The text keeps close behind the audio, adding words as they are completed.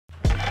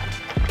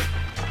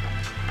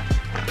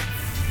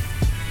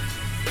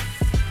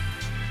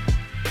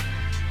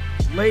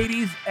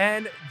Ladies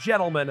and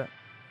gentlemen.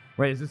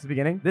 Wait, is this the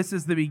beginning? This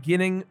is the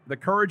beginning, the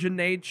CouRage and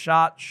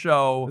Nadeshot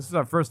Show. This is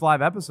our first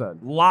live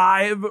episode.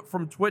 Live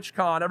from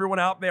TwitchCon. Everyone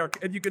out there,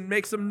 if you can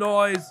make some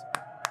noise.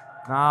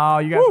 No,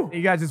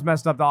 you guys just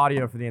messed up the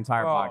audio for the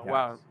entire podcast.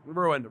 Wow,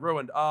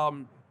 ruined.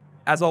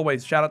 As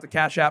always, shout out to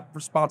Cash App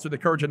for sponsoring the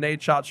CouRage and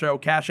Nadeshot Show.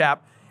 Cash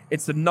App,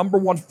 it's the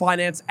 #1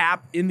 finance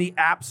app in the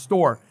App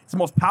Store. It's the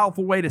most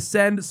powerful way to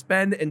send,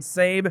 spend, and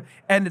save,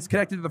 and it's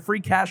connected to the free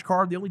cash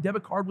card, the only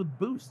debit card with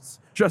boosts.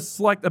 Just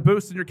select a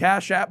boost in your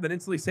Cash App, then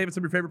instantly save it to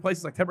some of your favorite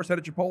places like 10%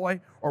 at Chipotle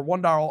or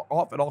 $1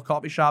 off at all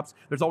coffee shops.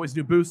 There's always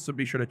new boosts, so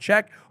be sure to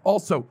check.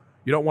 Also,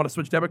 you don't want to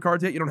switch debit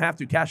cards yet? You don't have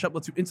to. Cash App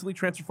lets you instantly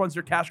transfer funds to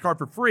your cash card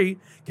for free.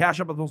 Cash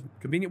App is the most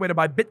convenient way to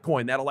buy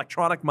Bitcoin, that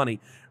electronic money.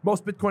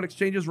 Most Bitcoin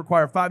exchanges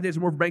require 5 days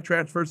or more for bank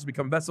transfers to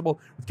become investable.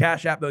 With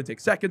Cash App, it only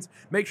takes seconds.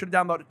 Make sure to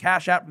download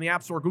Cash App from the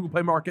App Store or Google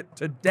Play Market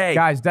today.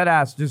 Guys,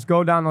 deadass, just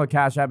go download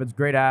Cash App. It's a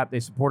great app.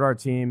 They support our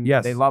team.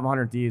 Yes. They love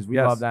 100 Thieves.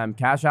 We love them.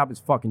 Cash App is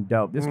fucking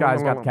dope. This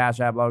guy's got the Cash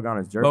App logo on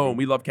his jersey. Boom,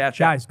 we love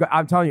Cash App. Guys,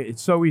 I'm telling you,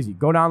 it's so easy.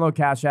 Go download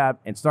Cash App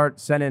and start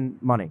sending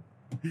money.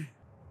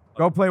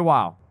 Go play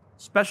WoW.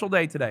 Special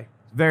day today.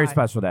 Very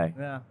special day.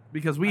 Yeah.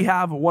 Because we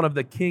have one of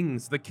the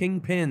kings, the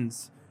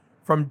kingpins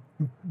from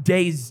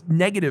days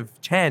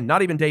 -10,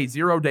 not even day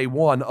 0, day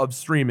 1 of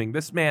streaming.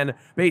 This man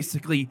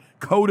basically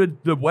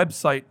coded the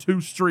website to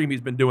stream.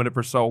 He's been doing it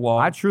for so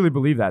long. I truly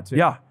believe that, too.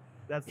 Yeah.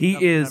 That's He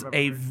something is I've ever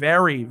a heard.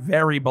 very,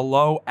 very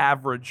below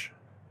average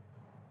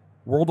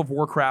World of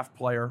Warcraft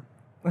player.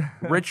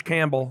 Rich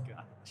Campbell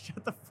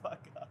Shut the fuck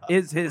up.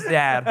 is his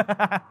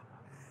dad.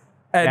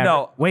 And Yeah,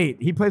 no, wait,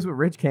 he plays with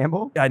Rich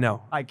Campbell? I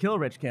know. I kill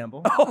Rich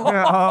Campbell. That's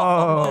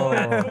Oh.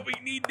 what we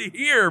need to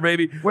hear,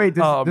 baby. Wait,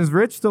 does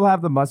Rich still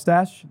have the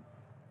mustache?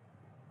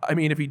 I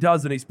mean, if he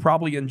doesn't, he's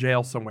probably in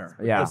jail somewhere.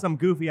 Yeah. There's some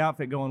goofy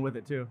outfit going with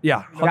it too.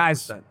 Yeah, 100%.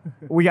 Guys,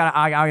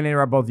 I'm going to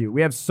interrupt both of you.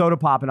 We have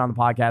Sodapoppin on the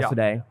podcast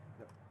today.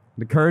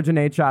 The CouRage and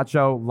Nadeshot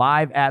Show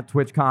live at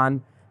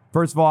TwitchCon.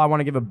 First of all, I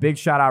want to give a big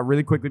shout out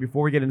really quickly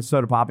before we get into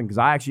Sodapoppin because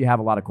I actually have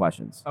a lot of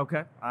questions.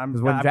 Okay.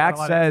 Because when Jack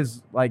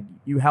says, like,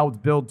 you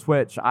helped build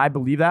Twitch, I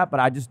believe that, but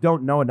I just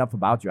don't know enough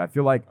about you. I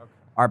feel like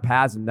our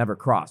paths have never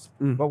crossed.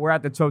 But we're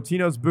at the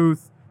Totinos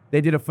booth. They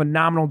did a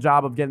phenomenal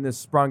job of getting this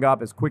sprung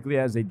up as quickly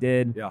as they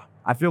did. Yeah.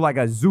 I feel like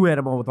a zoo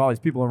animal with all these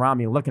people around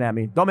me looking at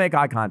me. Don't make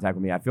eye contact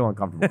with me. I feel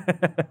uncomfortable.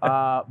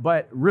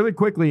 But really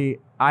quickly,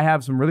 I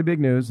have some really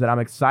big news that I'm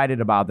excited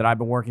about that I've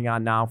been working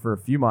on now for a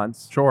few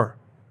months. Sure.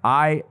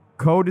 I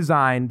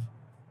co-designed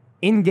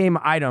in-game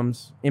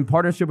items in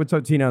partnership with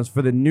Totinos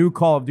for the new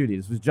Call of Duty.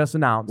 This was just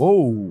announced.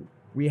 Whoa.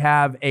 We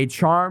have a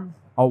charm,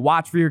 a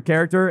watch for your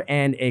character,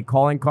 and a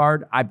calling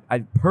card. I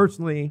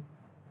personally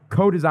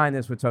co-designed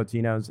this with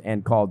Totinos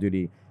and Call of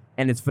Duty,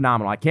 and it's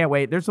phenomenal. I can't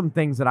wait. There's some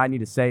things that I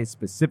need to say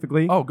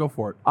specifically. Oh, go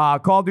for it.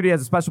 Call of Duty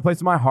has a special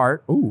place in my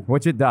heart, Ooh.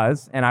 which it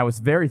does, and I was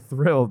very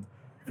thrilled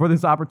for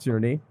this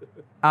opportunity.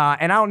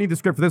 And I don't need the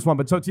script for this one,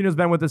 but Totino's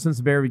been with us since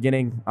the very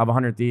beginning of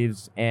 100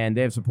 Thieves, and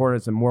they have supported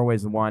us in more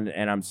ways than one,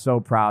 and I'm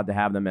so proud to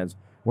have them as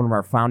one of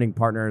our founding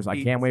partners.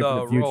 I can't wait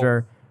for the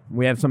future.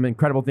 We have some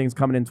incredible things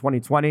coming in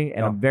 2020,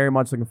 and I'm very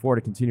much looking forward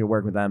to continue to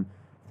work with them.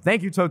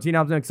 Thank you,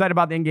 Totino. I'm excited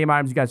about the in-game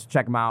items. You guys should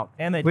check them out.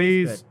 And they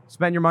Please taste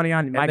spend your money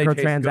on And they taste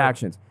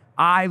microtransactions.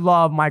 I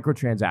love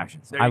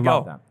microtransactions. There you I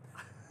love go. them.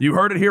 You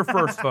heard it here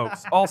first,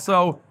 folks.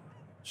 Also,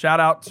 shout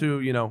out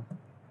to, Shout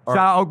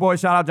out Oak Boy.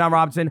 Shout out John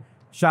Robinson.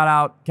 Shout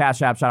out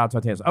Cash App. Shout out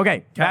Totinos.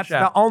 Okay, Cash that's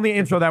App. the only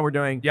intro that we're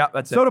doing. Yeah,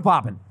 that's it.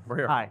 Sodapoppin. We're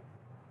here. Hi.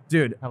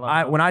 Dude,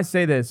 Hello. when I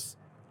say this,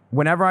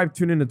 whenever I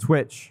tune into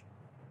Twitch,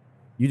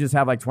 you just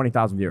have like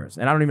 20,000 viewers,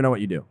 and I don't even know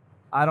what you do.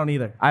 I don't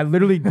either. I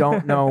literally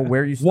don't know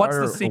where you What's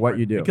start the secret? or what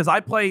you do. Because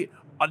I play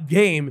a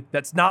game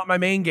that's not my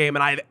main game,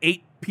 and I have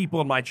 8 people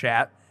in my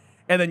chat,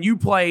 and then you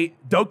play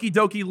Doki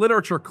Doki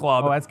Literature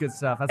Club Oh, that's good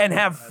stuff. That's and good.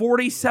 have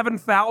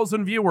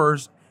 47,000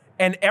 viewers,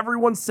 and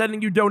everyone's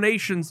sending you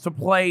donations to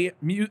play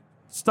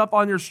stuff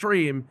on your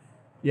stream.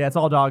 Yeah, it's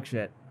all dog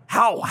shit.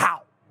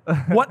 How?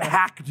 What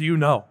hack do you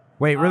know?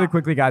 Wait, really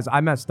quickly, guys,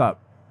 I messed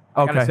up.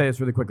 I gotta Okay. say this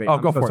really quickly. Oh,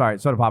 I'm go so for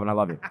it. sorry. Sodapoppin, I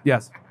love you.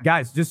 Yes.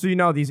 Guys, just so you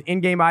know, these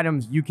in-game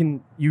items, you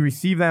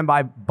receive them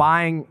by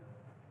buying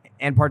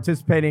and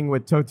participating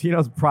with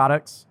Totino's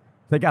products.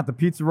 They got the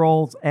pizza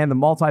rolls and the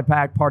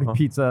multi-pack party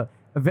pizza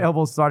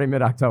available starting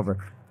mid-October.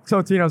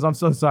 Totino's, I'm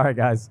so sorry,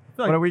 guys.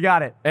 like- But we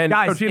got it. And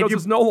guys, Totinos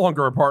is no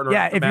longer a partner.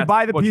 yeah, of the if you Mass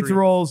buy the Butchery. pizza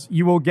rolls,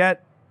 you will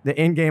get the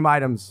in-game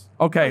items.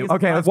 Okay.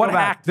 Okay, let's what go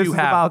back. hack do This you is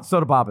have? about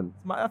Sodapoppin.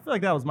 I feel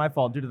like that was my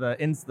fault due to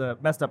the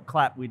messed up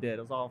clap we did.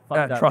 It was all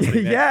fucked up. trust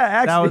me, man. Yeah,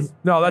 actually. That was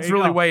No, that's There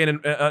you really go. weighing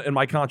in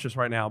my conscience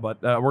right now,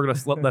 but we're gonna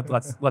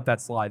let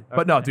that slide.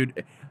 But no,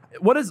 dude,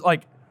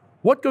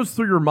 what goes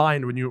through your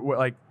mind when you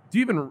like? Do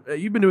you even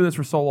you've been doing this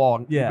for so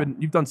long? Yeah.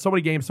 You've done so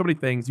many games, so many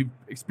things. You've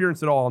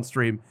experienced it all on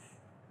stream.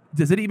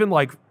 Does it even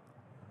like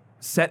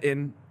set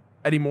in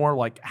anymore?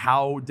 Like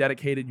how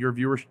dedicated your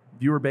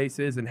viewer base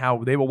is, and how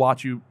they will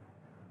watch you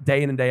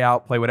day in and day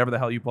out play whatever the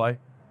hell you play?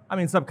 I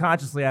mean,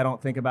 subconsciously, I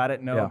don't think about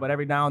it, no. Yeah. But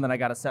every now and then, I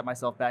got to set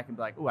myself back and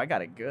be like, "Ooh, I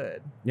got it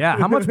good." Yeah,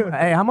 how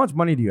much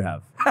money do you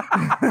have?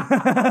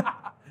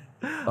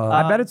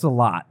 I bet it's a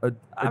lot.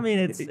 I mean,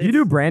 it's Do you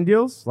do brand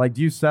deals? Like,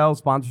 do you sell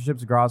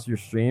sponsorships across your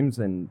streams,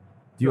 and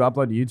do you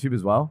upload to YouTube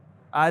as well?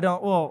 I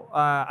don't. Well,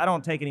 I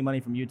don't take any money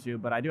from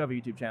YouTube, but I do have a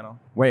YouTube channel.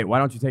 Wait, why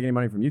don't you take any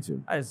money from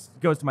YouTube? I just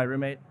goes to my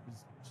roommate.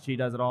 She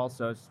does it all,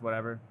 so it's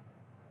whatever.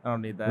 I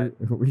don't need that.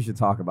 We should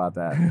talk about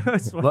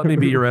that. Let me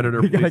be your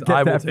editor, We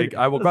gotta please. get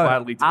I will Brother,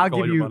 gladly take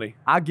all your money.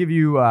 I'll give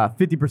you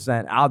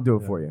 50%. I'll do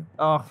it for you.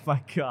 Oh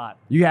my God.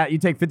 You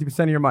take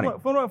 50% of your money.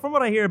 From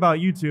what I hear about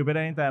YouTube, it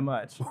ain't that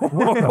much.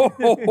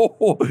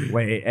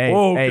 Wait, hey,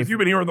 Whoa, hey, because you've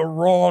been hearing the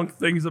wrong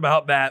things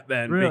about that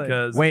then. Really?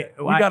 Because wait,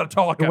 we got to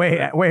talk. Wait,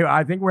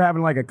 I think we're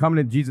having like a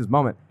coming to Jesus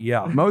moment.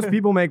 Yeah. Most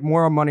people make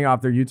more money off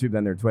their YouTube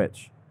than their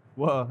Twitch.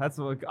 Whoa, that's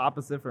the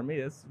opposite for me.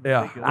 It's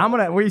Yeah.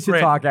 ridiculous. We should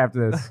Great. talk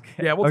after this.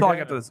 Yeah, we'll talk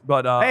after this.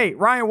 But Hey,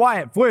 Ryan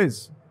Wyatt,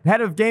 Fwiz,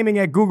 head of gaming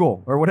at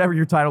Google, or whatever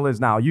your title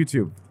is now,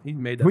 YouTube. he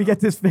made that. Can we get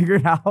this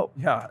figured out?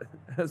 Yeah.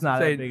 It's not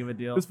that big of a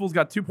deal. This fool's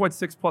got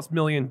 2.6+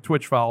 million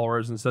Twitch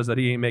followers and says that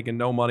he ain't making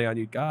no money on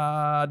you.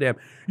 God damn.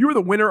 You were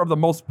the winner of the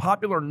most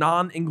popular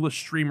non-English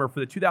streamer for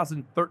the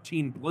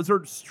 2013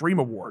 Blizzard Stream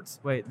Awards.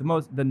 Wait,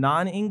 the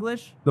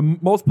non-English? The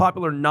most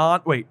popular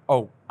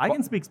I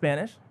can speak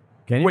Spanish.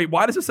 Can you? Wait,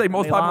 why does it say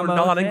most popular Me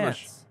llamo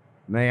non-English? Chance.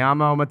 Me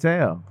llamo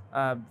Mateo.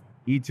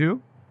 E2?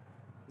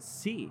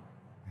 C.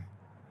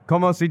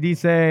 Como se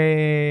dice?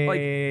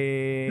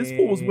 This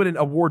fool was winning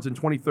awards in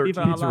 2013.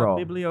 Viva Pizza la roll.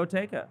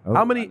 biblioteca. Oh,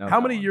 How many no, how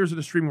no. many years of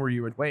the streaming were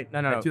you in? Wait, no.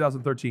 In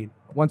 2013.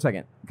 1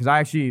 second, because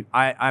I feel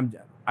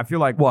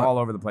like What? we're all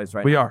over the place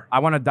right We now. are. I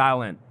want to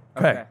dial in.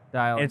 Okay.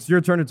 Dial. It's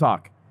your turn to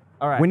talk.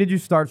 all right. When did you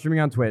start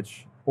streaming on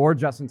Twitch or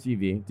Justin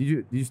TV?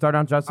 Did you start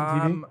on Justin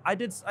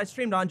TV? I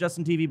streamed on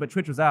Justin TV, but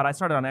Twitch was out. I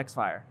started on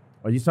Xfire.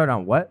 Or you started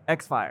on what?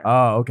 Xfire.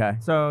 Oh, okay.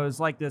 So it was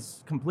like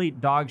this complete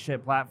dog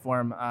shit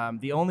platform.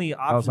 The only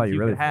how option you you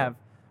really could have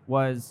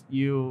was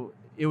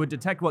it would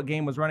detect what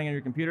game was running on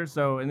your computer.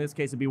 So in this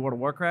case, it'd be World of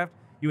Warcraft.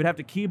 You would have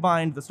to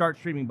keybind the start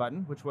streaming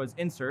button, which was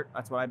insert.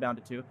 That's what I bound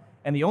it to.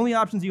 And the only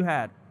options you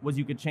had was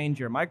you could change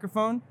your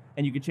microphone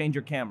and you could change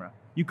your camera.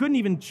 You couldn't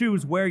even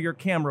choose where your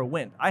camera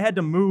went. I had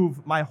to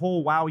move my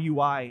whole WoW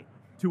UI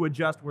to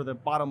adjust where the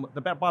bottom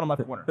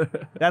left corner.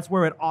 That's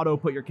where it auto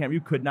put your camera.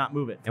 You could not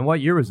move it. And what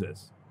year was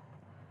this?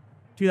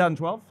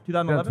 2012,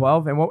 2011.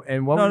 2012. And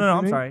what? No, were you I'm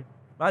streaming? sorry.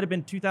 Might have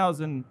been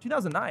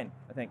 2009,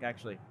 I think,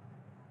 actually.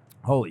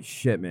 Holy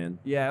shit, man.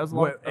 Yeah, it was a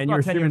long. And you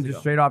were streaming just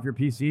straight off your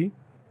PC?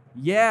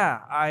 Yeah,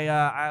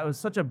 I was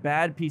such a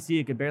bad PC,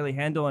 it could barely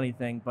handle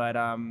anything. But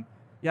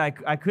yeah,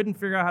 I couldn't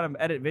figure out how to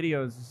edit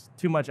videos. It's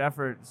too much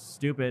effort,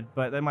 stupid.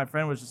 But then my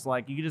friend was just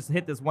like, you can just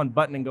hit this one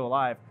button and go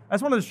live. I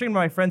just wanted to stream to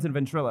my friends in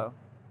Ventrilo.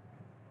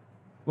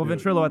 Well,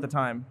 Ventrilo at the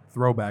time.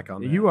 Throwback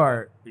on that.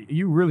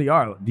 You really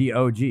are the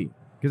OG.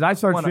 Because I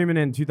started Wanna- streaming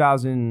in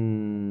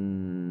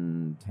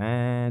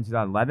 2010,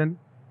 2011.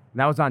 And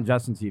that was on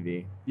Justin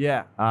TV.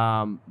 Yeah.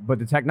 But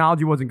the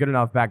technology wasn't good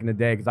enough back in the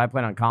day because I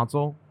played on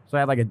console. So I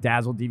had like a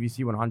Dazzle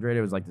DVC 100.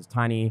 It was like this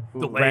tiny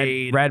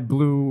Delayed. red,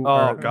 blue,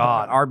 Oh,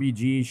 God.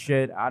 RBG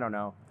shit. I don't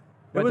know.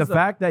 But was the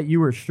fact that you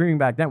were streaming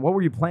back then, what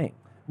were you playing?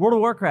 World of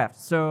Warcraft.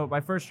 So my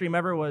first stream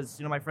ever was,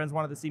 my friends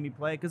wanted to see me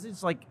play because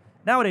it's like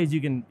nowadays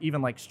you can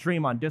even like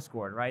stream on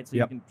Discord, right? So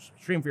Yep. you can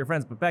stream for your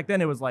friends. But back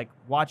then it was like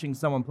watching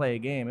someone play a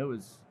game. It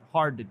was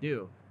hard to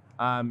do.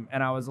 And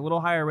I was a little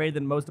higher rated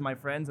than most of my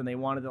friends, and they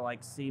wanted to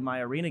like see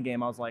my arena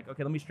game. I was like,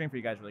 okay, let me stream for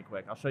you guys really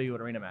quick. I'll show you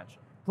an arena match.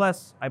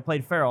 Plus, I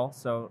played Feral,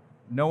 so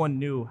no one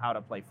knew how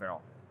to play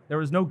Feral. There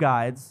was no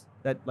guides.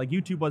 That like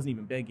YouTube wasn't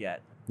even big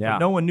yet. So Yeah.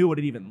 no one knew what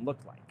it even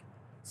looked like.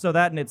 So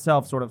that in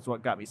itself sort of is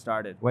what got me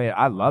started. Wait,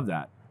 I love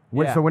that.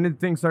 Yeah. So when did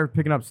things start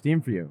picking up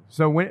steam for you?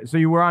 So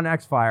you were on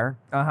Xfire.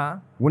 Uh-huh.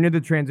 When did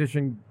the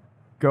transition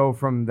go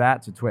from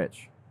that to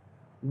Twitch?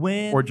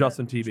 When Or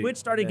Justin TV. Twitch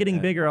started getting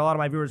bigger, a lot of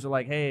my viewers are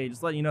like, hey,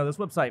 just letting you know, this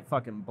website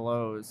fucking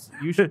blows.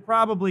 You should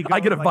probably go.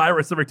 I get a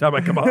virus every time I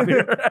come on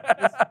here.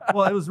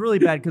 Well, it was really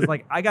bad because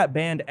like I got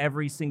banned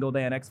every single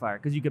day on Xfire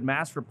because you could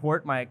mass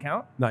report my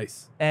account.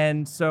 Nice.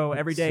 And so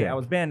every day Sick. I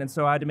was banned. And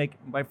so I had to make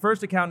my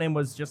first account name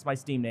was just my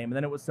Steam name. And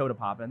then it was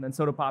Sodapoppin. Then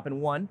Sodapoppin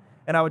 1.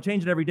 And I would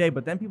change it every day.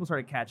 But then people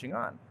started catching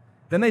on.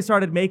 Then they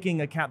started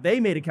making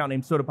they made account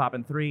name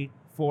Sodapoppin 3,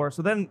 4.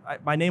 So then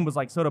my name was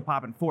like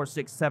Sodapoppin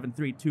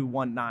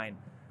 4673219.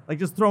 Like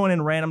just throwing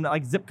in random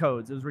like zip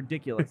codes. It was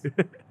ridiculous.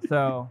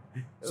 So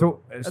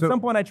At some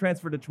point I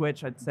transferred to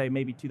Twitch, I'd say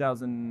maybe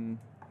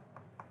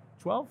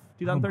 2012,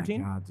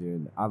 2013. Oh my God,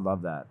 dude, I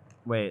love that.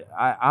 Wait,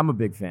 I'm a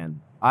big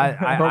fan.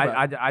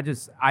 I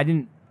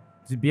didn't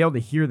to be able to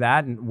hear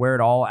that and where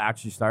it all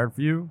actually started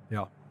for you.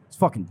 Yeah. It's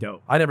fucking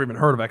dope. I never even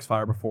heard of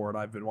Xfire before, and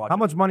I've been watching. How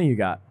much money you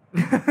got?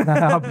 He's done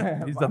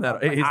that. He's done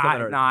that.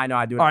 No, I know.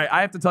 I do it. All right,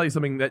 I have to tell you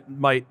something that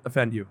might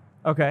offend you.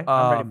 Okay,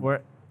 I'm ready for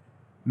it.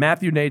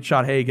 Matthew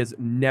Nadeshot Haig has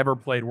never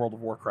played World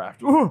of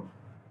Warcraft.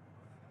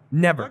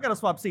 Never. I gotta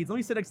swap seats. Let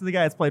me sit next to the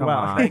guy that's played Come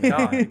WoW.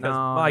 on.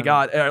 My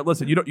God.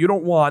 Listen, you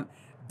don't want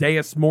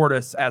Deus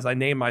Mortis, as I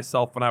named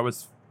myself when I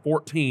was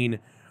 14,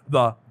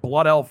 the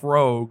Blood Elf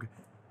Rogue.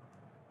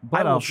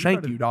 I will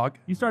shank you, dog.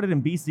 You started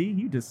in BC.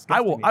 You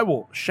disgusted me. I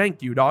will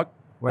shank you, dog.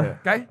 Wait,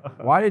 Okay?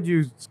 why did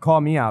you call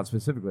me out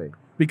specifically?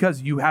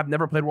 because you have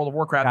never played World of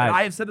Warcraft. Guys. And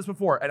I have said this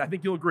before, and I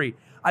think you'll agree.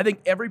 I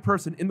think every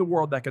person in the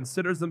world that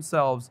considers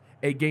themselves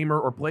a gamer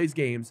or plays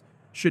games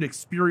should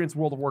experience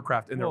World of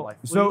Warcraft in their life.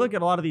 So look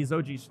at a lot of these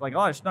OG, like a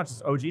lot of, not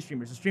just OG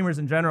streamers, the streamers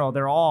in general,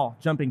 they're all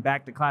jumping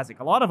back to Classic.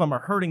 A lot of them are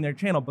hurting their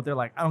channel, but they're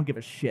like, I don't give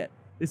a shit.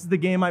 This is the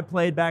game I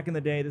played back in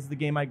the day. This is the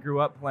game I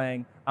grew up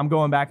playing. I'm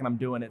going back and I'm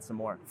doing it some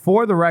more.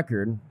 For the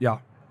record, Yeah.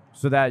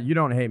 so that you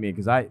don't hate me,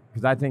 because I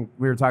think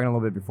we were talking a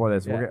little bit before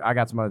this. Yeah. I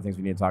got some other things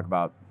we need to talk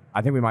about.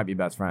 I think we might be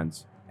best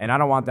friends, and I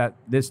don't want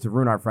this to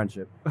ruin our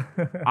friendship.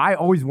 I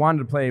always wanted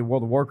to play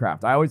World of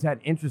Warcraft. I always had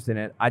interest in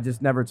it. I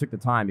just never took the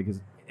time because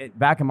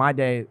back in my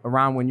day,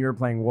 around when you were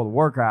playing World of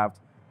Warcraft,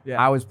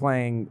 I was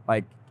playing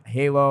like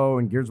Halo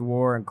and Gears of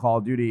War and Call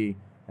of Duty,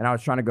 and I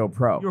was trying to go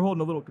pro. You were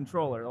holding a little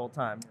controller the whole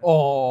time.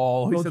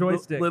 Oh, he Little said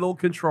joystick. little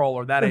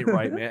controller. That ain't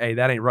right, man. Hey,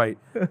 that ain't right.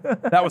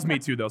 That was me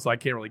too, though, so I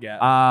can't really get.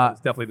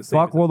 It's definitely the same.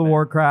 Fuck World of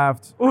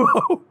Warcraft.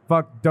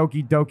 Fuck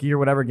Doki Doki or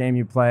whatever game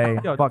you play.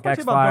 Yo, Fuck don't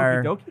you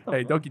X-Fire. about Doki Doki?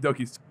 Hey, Doki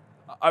Doki's.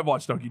 I've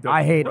watched Doki Doki.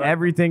 I hate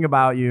everything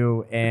about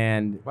you,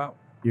 and Wow.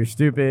 you're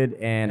stupid,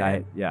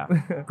 and yeah.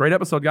 Great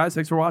episode, guys.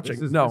 Thanks for watching.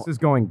 This is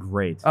going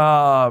great.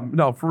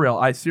 No, for real.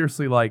 I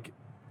seriously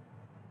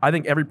I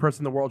think every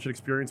person in the world should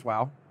experience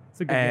WoW.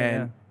 It's a good And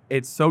game,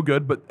 it's so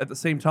good, but at the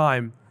same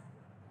time,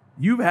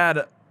 you've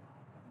had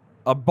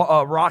a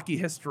rocky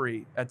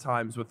history at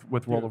times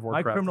with World of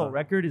Warcraft. My criminal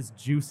record is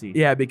juicy.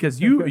 Yeah, because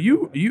you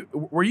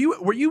were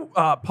you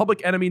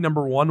public enemy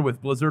 #1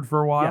 with Blizzard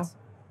for a while? Yes.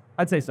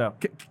 I'd say so.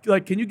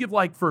 Can you give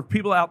for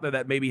people out there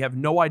that maybe have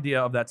no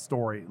idea of that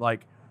story,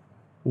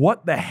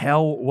 what the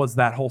hell was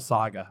that whole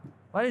saga?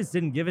 I just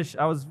didn't give a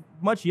I was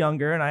much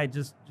younger, and I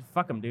just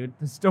fuck them, dude.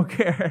 Just don't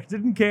care.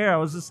 Didn't care. I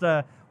was just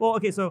well,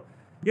 okay. So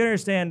you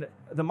understand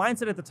the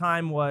mindset at the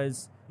time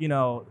was,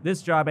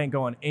 this job ain't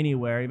going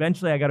anywhere.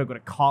 Eventually, I got to go to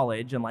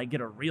college and get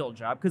a real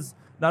job, because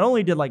not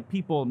only did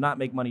people not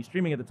make money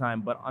streaming at the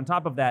time, but on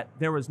top of that,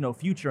 there was no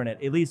future in it.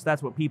 At least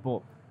that's what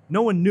people.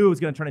 No one knew it was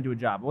going to turn into a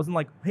job. It wasn't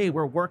like, hey,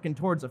 we're working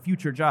towards a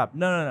future job.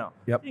 No.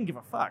 Yep. You didn't give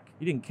a fuck.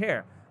 You didn't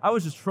care. I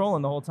was just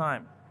trolling the whole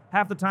time.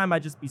 Half the time,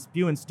 I'd just be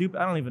spewing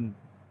stupid.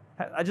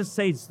 I just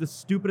say the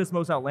stupidest,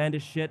 most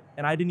outlandish shit,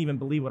 and I didn't even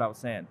believe what I was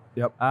saying.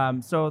 Yep.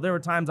 So there were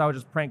times I would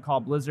just prank call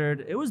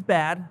Blizzard. It was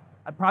bad.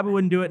 I probably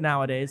wouldn't do it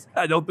nowadays.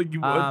 I don't think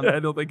you would. I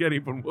don't think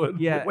anyone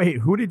would. Yeah. Wait,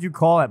 who did you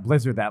call at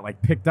Blizzard that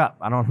picked up?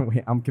 I don't know.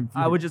 Wait, I'm confused.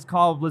 I would just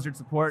call Blizzard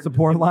support.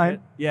 Support line?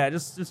 Yeah,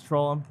 just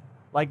troll them.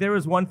 There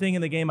was one thing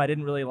in the game I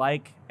didn't really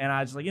like, and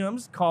I was just I'm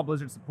just call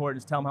Blizzard support and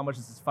just tell them how much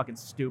this is fucking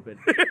stupid.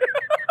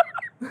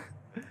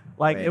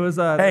 It was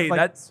hey,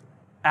 that's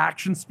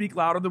actions speak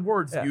louder than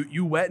words. Yeah.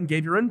 You went and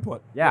gave your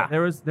input. Yeah.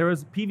 There was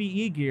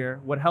PvE gear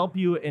would help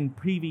you in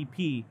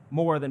PvP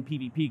more than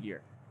PvP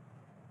gear.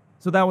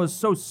 So that was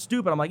so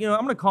stupid. I'm like, I'm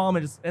gonna call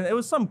him and it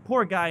was some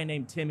poor guy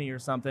named Timmy or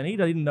something. He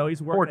doesn't know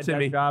he's working a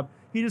desk job.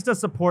 He just does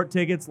support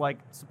tickets,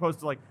 supposed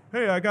to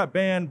hey, I got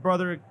banned,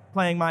 brother,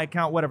 playing my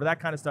account, whatever, that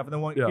kind of stuff.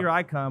 And then here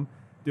I come,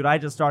 dude. I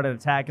just started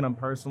attacking him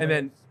personally. And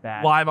then It's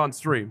bad. live on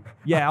stream.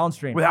 Yeah, on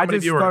stream. With how I many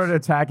just viewers? started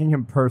attacking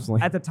him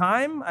personally. At the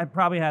time, I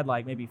probably had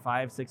maybe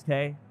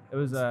 5-6K. It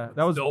was that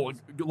was Still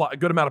a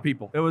good amount of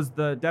people. it was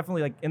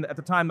definitely at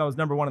the time that was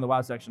 #1 in the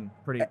WoW section,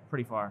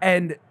 pretty far.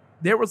 And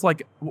there was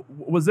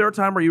was there a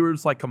time where you were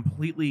just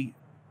completely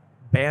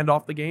banned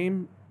off the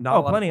game? Not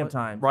allowed to plenty of play?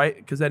 times. Right?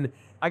 Because then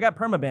I got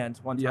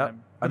permabanned one Yep.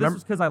 time. I But this remember-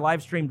 was because I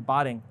live streamed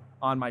botting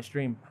on my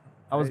stream.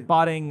 I was Right.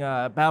 botting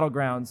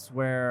Battlegrounds,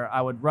 where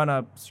I would run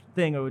a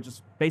thing that would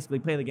just basically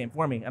play the game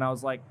for me. And I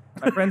was like,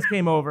 my friends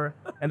came over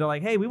and they're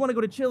like, hey, we want to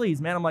go to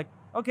Chili's, man. I'm like,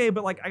 okay,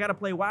 but I got to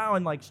play WoW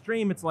and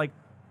stream. It's like,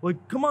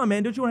 come on,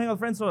 man. Don't you want to hang out with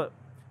friends? So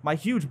my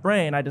huge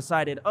brain, I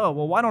decided, oh,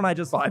 well, why don't I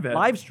just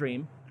live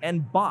stream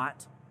and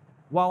bot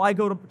while I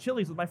go to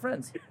Chili's with my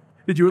friends?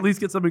 did you at least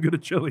get something good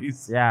at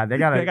Chili's? Yeah, they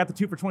got I got the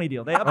 2 for 20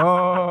 deal. They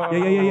Oh.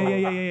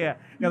 Yeah.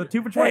 Got the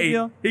 2 for 20 Hey,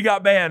 deal. he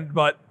got banned,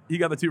 but he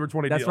got the 2 for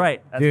 20 That's deal.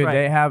 right. That's Dude, right.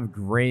 they have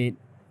great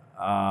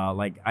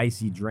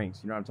icy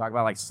drinks. You know what I'm talking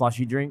about?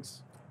 Slushy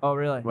drinks. Oh,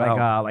 really?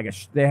 Wow. They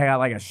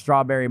got a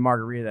strawberry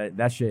margarita.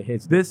 That shit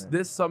hits. This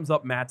different. sums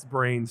up Matt's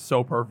brain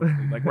so perfectly.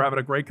 We're having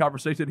a great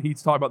conversation.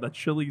 He's talking about the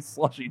Chili's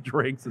slushy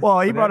drinks. Well,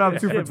 he brought up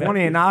 2 for Shit, man.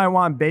 20, and now I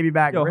want baby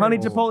back. Yo, honey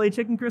ribs. chipotle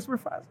chicken crisper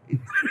fries. he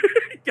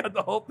got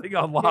the whole thing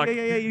unlocked.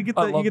 Yeah. You get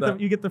I the love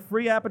that. you get the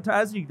free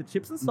appetizer. You get the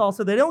chips and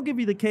salsa. They don't give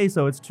you the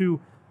queso. It's too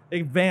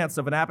advanced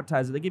of an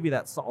appetizer. They give you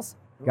that salsa.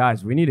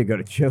 Guys, we need to go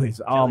to Chili's.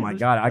 Oh my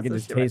God, I that's can the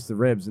just shit taste the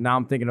ribs. And now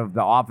I'm thinking of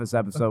the Office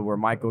episode where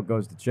Michael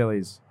goes to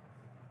Chili's.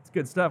 It's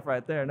good stuff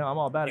right there. No, I'm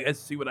all about You it. guys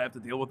see what I have to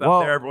deal with Well- out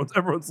there?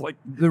 Everyone's like,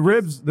 The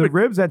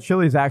ribs at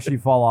Chili's actually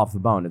fall off the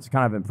bone. It's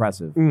kind of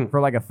impressive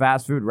for a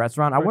fast food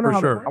restaurant. I wonder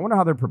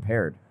how they're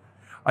prepared.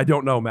 I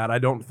don't know, Matt. I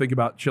don't think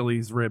about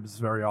Chili's ribs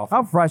very often.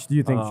 How fresh do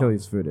you think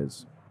Chili's food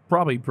is?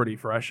 Probably pretty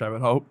fresh, I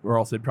would hope, or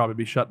else it'd probably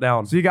be shut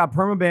down. So you got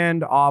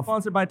permabanned off.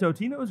 Sponsored by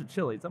Totinos or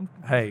Chili's?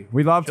 Hey,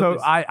 We love to.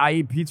 Chili's. I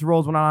eat pizza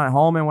rolls when I'm at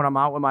home and when I'm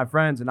out with my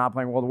friends and not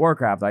playing World of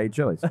Warcraft. I eat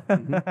Chili's.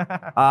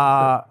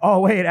 Oh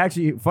wait,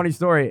 actually, funny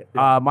story.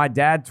 My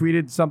dad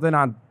tweeted something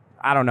on.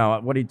 I don't know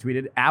what he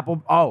tweeted.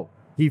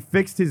 he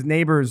fixed his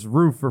neighbor's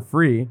roof for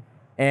free,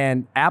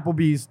 and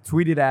Applebee's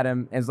tweeted at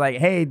him and was like,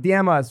 "Hey,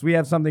 DM us. We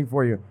have something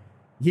for you."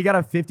 He got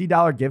a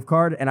 $50 gift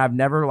card, and I've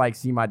never like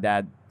seen my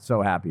dad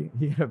so happy.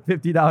 He got a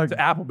 $50 To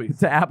Applebee's.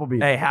 to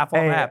Applebee's. Hey, half off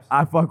apps.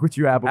 I fuck with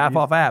you, Applebee's. Half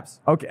off apps.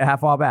 Okay,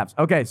 half off apps.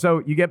 Okay, so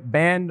you get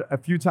banned a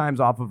few times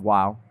off of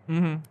WoW.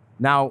 Mm-hmm.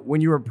 Now, when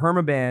you were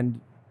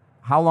permabanned,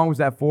 how long was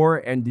that for?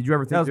 And did you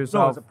ever think to No, it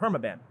yourself, was a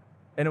permaban.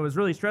 And it was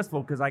really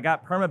stressful because I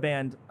got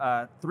permabanned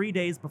 3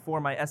 days before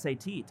my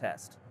SAT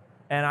test.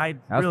 And I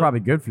that was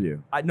probably good for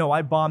you? I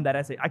bombed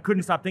that SAT. I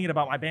couldn't stop thinking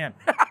about my ban.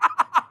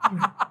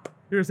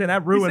 You were saying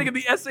that He's ruined. thinking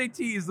the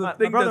SATs, the My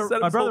thing brother, that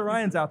set my us brother all-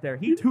 Ryan's out there.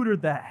 He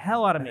tutored the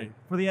hell out of me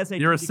for the SAT.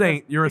 You're a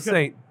saint. You're a because,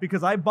 saint.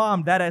 Because I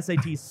bombed that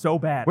SAT so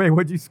bad. Wait,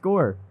 what'd you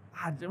score?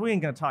 We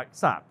ain't gonna talk.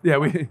 Stop. Yeah,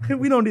 we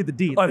We don't need the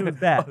deeds. It was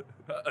bad.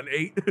 An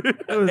 8.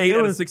 was- 8 it out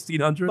of was-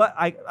 1,600. But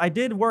I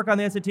did work on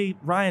the SAT.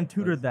 Ryan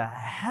tutored the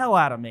hell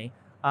out of me.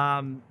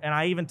 And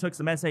I even took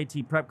some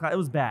SAT prep class. It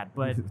was bad.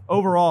 But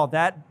overall,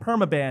 that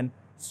permaban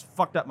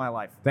fucked up my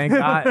life. Thank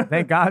God.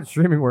 Thank God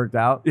streaming worked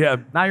out. Yeah.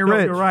 Now you're No,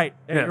 rich. you're right.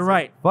 Yes. You're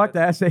right. Fuck the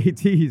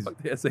SATs. Fuck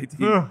the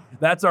SAT. Ugh.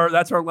 That's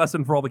our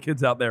lesson for all the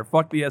kids out there.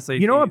 Fuck the SAT.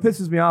 You know what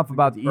pisses me off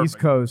about the East Perfect.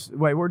 Coast?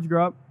 Wait, where'd you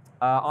grow up?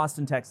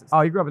 Austin, Texas.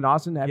 Oh, you grew up in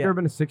Austin? Have you Yeah. ever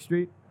been to 6th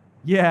Street?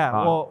 Yeah.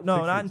 Oh, Well, no,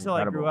 6 not Street's until I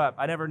grew incredible. up.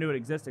 I never knew it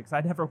existed because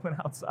I never went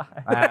outside.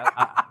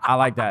 I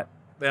like that.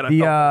 Man, I The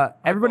felt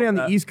everybody on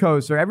the that. East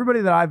Coast, or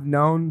everybody that I've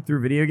known through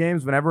video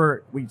games,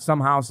 whenever we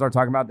somehow start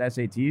talking about the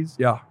SATs,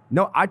 Yeah.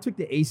 no, I took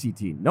the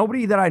ACT.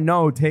 Nobody that I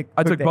know I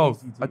took the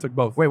both. ACT. I took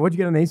both. Wait, what'd you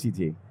get on the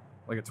ACT?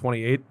 Like a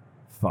 28.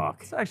 Fuck.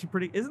 It's actually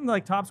pretty. Isn't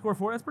like top score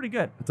 4? That's pretty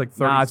good. It's like 36.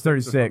 Nah, it's or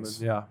 36.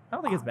 something. Yeah. I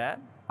don't think it's bad.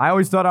 I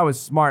always thought I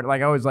was smart.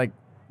 Like I always like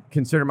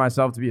considered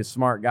myself to be a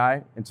smart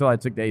guy until I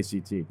took the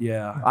ACT.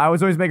 Yeah. I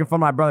was always making fun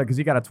of my brother because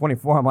he got a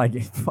 24. I'm like,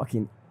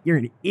 you're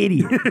an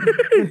idiot.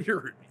 You're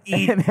an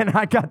idiot. And then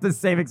I got the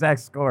same exact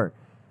score.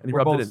 And he We're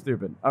rubbed both it in.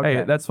 stupid. Okay.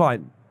 Hey, that's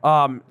fine.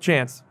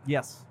 Chance,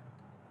 Yes.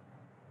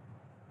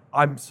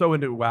 I'm so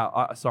into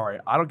WoW. Sorry,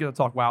 I don't get to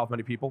talk WoW with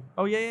many people.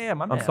 Oh yeah.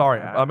 My man. I'm sorry.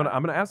 I'm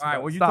gonna ask. All right,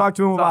 you. well, you Stop. talk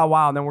to him Stop. about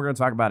WoW, and then we're going to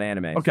talk about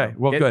anime. Okay,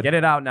 well, get, good. Get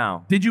it out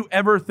now. Did you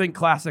ever think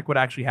Classic would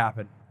actually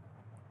happen?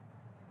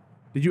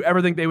 Did you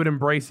ever think they would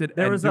embrace it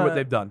and do what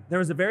they've done? There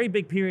was a very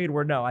big period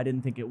where no, I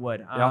didn't think it would.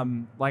 Yeah.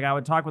 Like I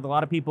would talk with a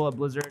lot of people at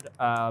Blizzard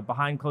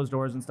behind closed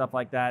doors and stuff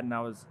like that, and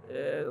I was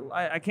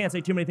I can't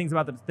say too many things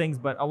about the things,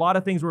 but a lot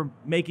of things were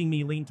making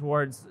me lean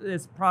towards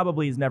this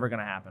probably is never going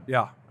to happen.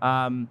 Yeah.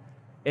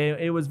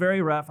 It was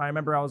very rough. I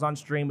remember I was on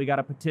stream. We got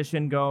a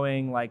petition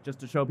going, like just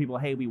to show people,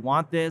 hey, we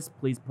want this.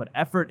 Please put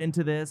effort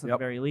into this at the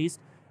very least.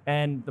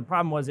 And the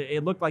problem was,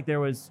 it looked like there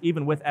was,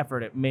 even with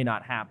effort, it may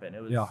not happen.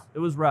 It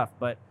was rough.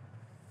 But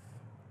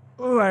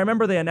I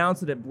remember they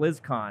announced it at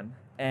BlizzCon,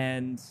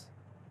 and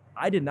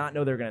I did not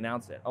know they were going to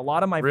announce it. A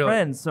lot of my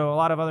friends, so a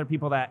lot of other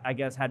people that I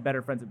guess had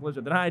better friends at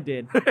Blizzard than I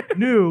did,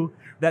 knew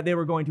that they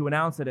were going to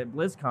announce it at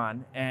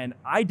BlizzCon, and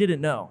I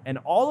didn't know. And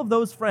all of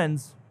those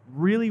friends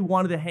really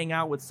wanted to hang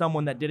out with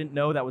someone that didn't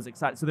know that was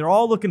excited. So they're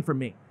all looking for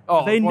me.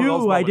 Oh, They it's one of those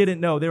knew I moments.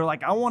 didn't know. They were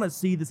like, I want to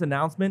see this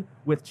announcement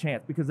with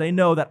Chance because they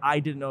know that I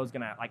didn't know it was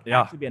going to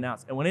actually be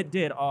announced. And when it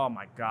did, oh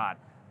my God,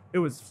 it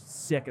was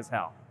sick as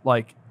hell.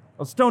 Like,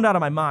 I was stoned out of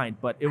my mind,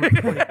 but it was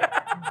pretty good.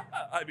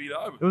 I mean,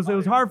 It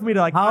was hard for me to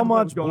like. How contemplate what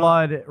much was going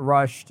blood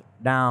rushed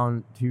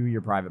down to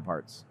your private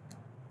parts? on.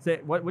 Say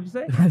what? What'd you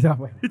say?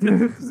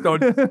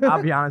 don't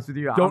I'll be honest with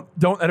you.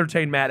 don't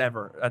entertain Matt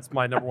ever. That's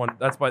my number one.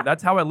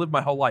 That's how I live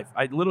my whole life.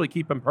 I literally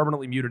keep him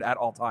permanently muted at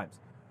all times.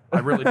 I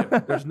really do.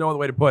 There's no other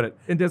way to put it.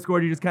 In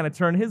Discord, you just kind of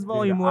turn his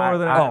volume lower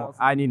than else.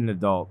 I need an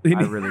adult. I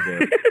really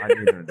do. I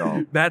need an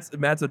adult.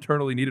 Matt's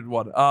eternally needed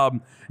one.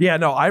 Yeah,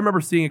 no, I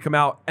remember seeing it come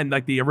out and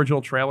like the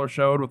original trailer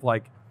showed with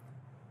like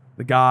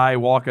the guy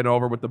walking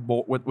over with the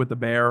with the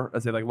bear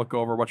as they like look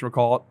over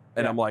whatchamacallit,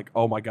 and I'm like,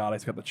 oh my God, I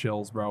just got the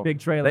chills, bro. Big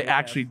trailer. They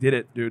actually did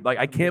it, dude. Like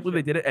I can't believe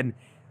they did it. And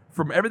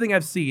from everything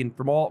I've seen,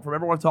 from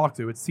everyone I talked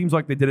to, it seems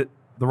like they did it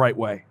the right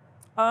way.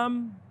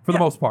 For the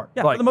most part.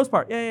 Yeah, like, for the most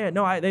part. Yeah.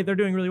 No, they're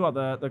doing really well.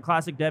 The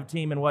classic dev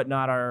team and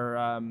whatnot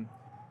are.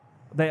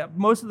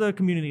 Most of the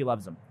community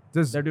loves them.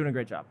 They're doing a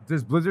great job.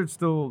 Does Blizzard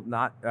still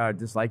not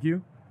dislike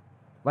you?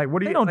 Like, what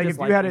do They you don't like?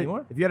 dislike If you had me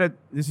anymore. if you had a,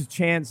 this is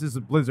Chance, this is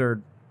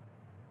Blizzard.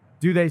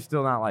 Do they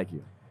still not like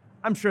you?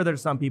 I'm sure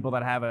there's some people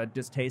that have a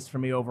distaste for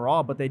me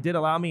overall, but they did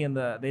allow me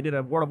they did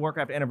a World of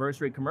Warcraft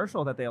anniversary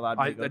commercial that they allowed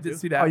me to go I did to.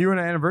 see that. Oh, you were in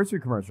an anniversary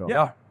commercial. Yeah.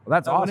 Well,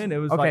 that's I went awesome. in, it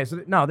was okay, like-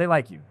 so no, they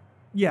like you.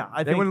 Yeah,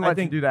 They wouldn't let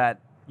you do that.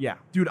 Yeah.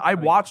 Dude, I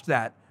watched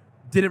that,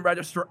 didn't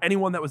register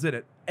anyone that was in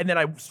it. And then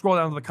I scroll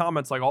down to the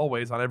comments like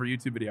always on every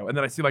YouTube video. And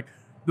then I see like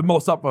the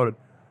most upvoted.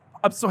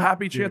 I'm so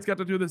happy Chance got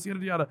to do this, yada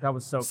yada. That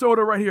was so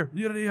Soda right here,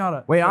 yada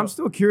yada. Wait, So- I'm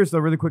still curious though,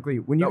 really quickly.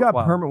 When you That got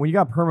was wild. when you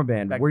got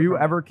permabanned, Back were to you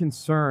permaban. ever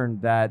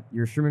concerned that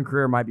your streaming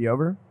career might be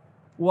over?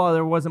 Well,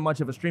 there wasn't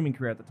much of a streaming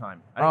career at the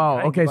time. I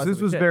didn't Okay, give so much this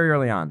of a was shit. very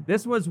early on.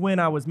 This was when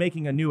I was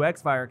making a new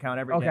Xfire account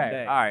every damn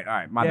day. all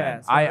right, my Yeah,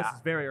 bad. so this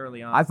is very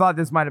early on. I thought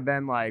this might have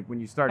been like when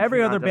you started. Every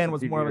streaming other on ban Justin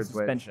was more of TV a or Twitch.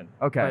 suspension.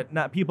 Okay. But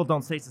not, people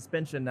don't say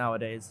suspension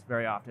nowadays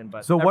very often.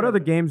 But So what every other other-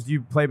 games do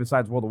you play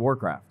besides World of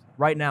Warcraft?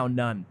 Right now,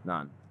 none.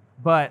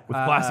 But With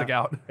Classic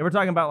out. if we're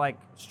talking about like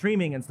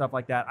streaming and stuff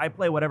like that, I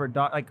play whatever.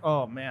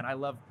 Oh man, I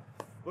love.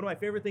 One of my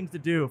favorite things to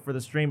do for the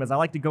stream is I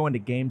like to go into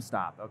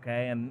GameStop.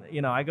 Okay, and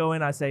I go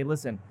in, I say,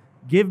 listen,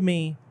 give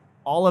me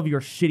all of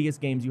your shittiest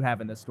games you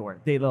have in this store.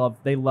 They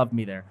love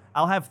me there.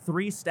 I'll have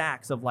 3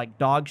 stacks of like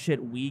dog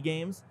shit Wii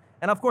games.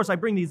 And of course I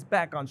bring these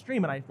back on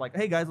stream and I like,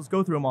 hey guys, let's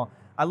go through them all.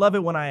 I love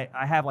it when I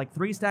have like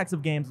 3 stacks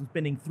of games and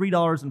spending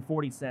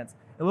 $3.40.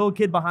 A little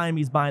kid behind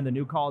me is buying the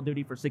new Call of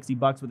Duty for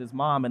 $60 with his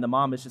mom, and the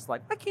mom is just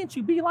like, why can't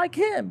you be like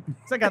him?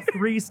 So I got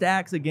 3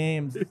 stacks of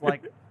games, just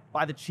like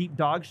buy the cheap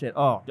dog shit.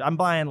 Oh, I'm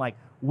buying like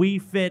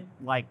Wii Fit,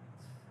 like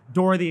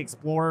Dora the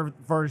Explorer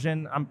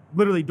version. I'm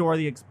literally Dora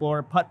the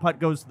Explorer. Putt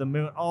Goes to the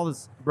Moon. All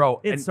this, bro.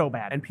 It's so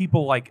bad. And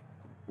people like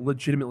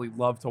legitimately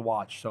love to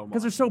watch so much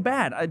because they're so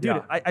bad.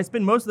 Yeah. I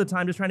spend most of the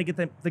time just trying to get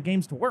the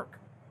games to work.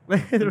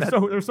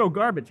 they're so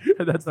garbage.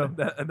 that's so,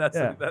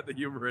 the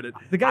humor in it.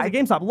 The guys at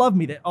GameStop love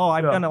me.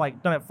 I've done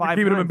it 5 times. You're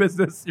keeping them in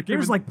business. You're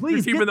keeping, like,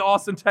 please, you're keeping the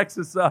Austin,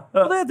 Texas. Well, they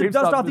have to GameStop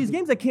dust off business. these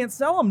games. They can't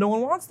sell them. No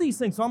one wants these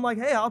things. So I'm like,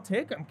 hey, I'll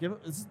take them.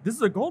 This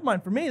is a gold mine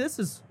for me. This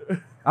is.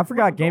 I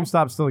forgot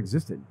GameStop still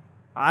existed.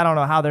 I don't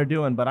know how they're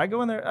doing, but I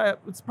go in there.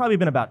 It's probably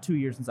been about 2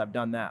 years since I've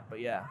done that.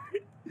 But yeah.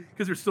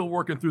 Because you're still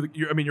working through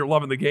you're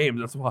loving the games.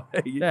 That's why.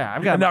 Yeah,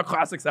 I've got. And now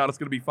Classic's out. It's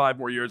going to be 5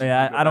 more years.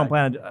 Yeah, I don't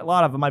plan on. A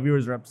lot of my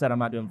viewers are upset I'm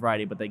not doing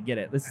variety, but they get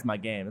it. This is my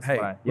game. This is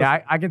what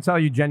I can tell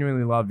you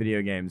genuinely love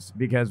video games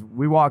because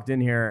we walked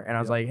in here and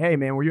I was like, hey,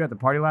 man, were you at the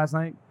party last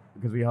night?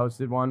 Because we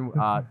hosted one.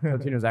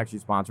 Totinos actually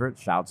sponsor it.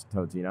 Shouts to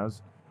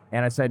Totinos.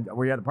 And I said,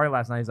 were you at the party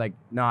last night? He's like,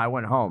 no, I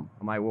went home.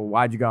 I'm like, well,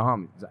 why'd you go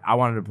home? He's like, I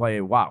wanted to play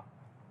WoW.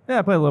 Yeah,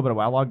 I played a little bit of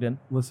WoW. Logged in.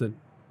 Listen.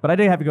 But I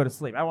did have to go to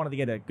sleep. I wanted to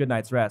get a good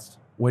night's rest.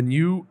 When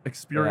you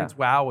experience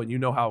WoW and you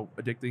know how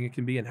addicting it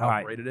can be and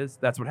how great it is,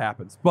 that's what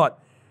happens. But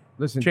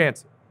listen,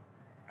 Chance,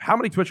 how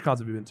many TwitchCons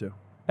have you been to?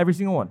 Every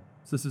single one.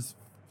 So this is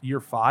year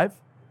 5?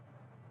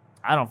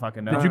 I don't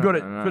fucking know. Did you go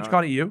to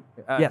TwitchCon EU?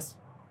 Yes.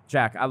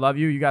 Jack, I love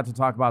you. You got to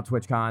talk about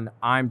TwitchCon.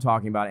 I'm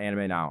talking about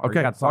anime now.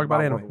 Okay, talk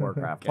about anime. World of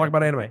Warcraft. Talk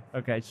about anime.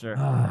 Okay, sure.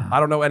 I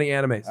don't know any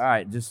animes. All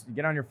right, just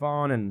get on your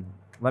phone and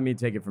let me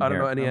take it from here. I don't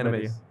know any I'm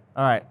with animes. you.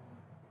 All right.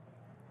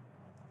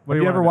 Have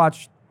you ever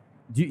watched?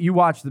 Do you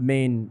watch the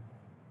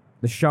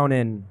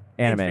shonen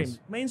animes?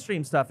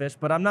 Mainstream stuff-ish,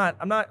 but I'm not.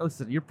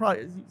 Listen, you're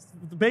probably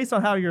based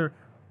on how you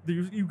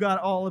got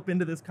all up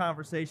into this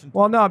conversation.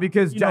 Well, no,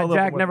 because You know a little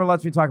Jack bit never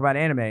lets me talk about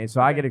anime,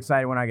 so I get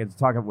excited when I get to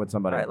talk with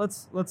somebody. All right,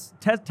 let's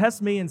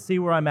test me and see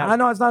where I'm at. I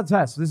know it's not a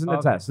test. This isn't a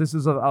Okay. test. This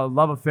is a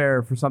love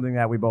affair for something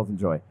that we both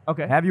enjoy.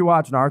 Okay. Have you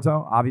watched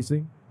Naruto?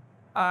 Obviously.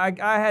 I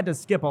had to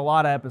skip a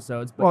lot of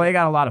episodes, but Well, they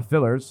got a lot of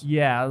fillers.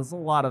 yeah, there's a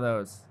lot of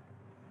those.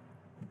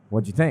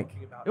 What'd you think?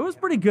 It was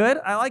pretty good.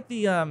 I like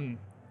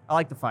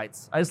the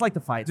fights. I just like the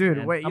fights, Dude,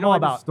 man. wait, you I'm don't all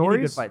like the about any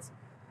stories? good fights.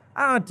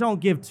 I don't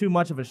give too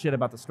much of a shit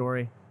about the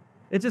story.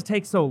 It just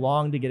takes so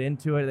long to get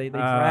into it. They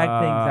drag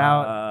things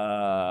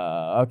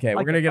out. Okay, Like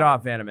we're gonna the get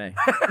off anime.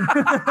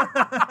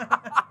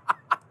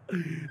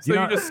 So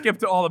you just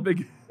skipped all the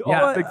big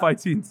fight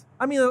scenes.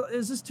 I mean,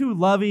 it's just too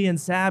lovey and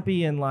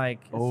sappy and like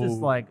it's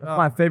just like That's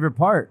my favorite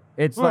part.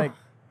 It's like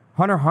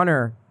Hunter x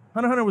Hunter.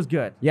 Hunter x Hunter was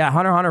good. Yeah,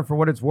 Hunter x Hunter, for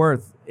what it's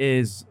worth,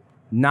 is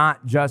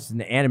not just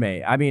an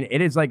anime. I mean,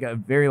 it is like a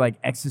very like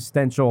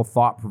existential,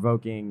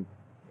 thought-provoking.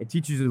 It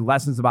teaches you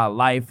lessons about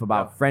life,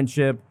 about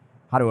friendship,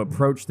 how to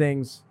approach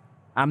things.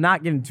 I'm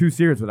not getting too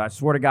serious with it. I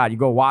swear to God, you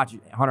go watch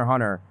Hunter x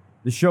Hunter.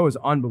 The show is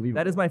unbelievable.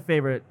 That is my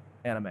favorite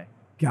anime.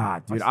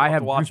 God, dude, still I have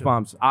have to watch it.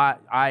 goosebumps.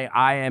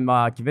 I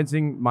am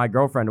convincing my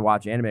girlfriend to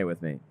watch anime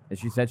with me, and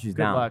she said she's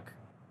Good down. luck.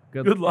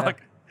 Good luck.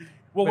 Yeah.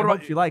 Well, I what hope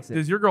about she likes it.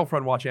 Does your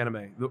girlfriend watch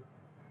anime? You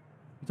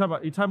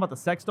talking about the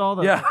sex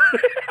doll? Yeah.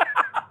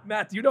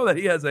 Matt, do you know that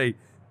he has a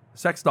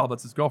sex doll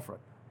that's his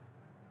girlfriend?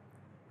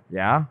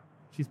 Yeah.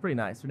 She's pretty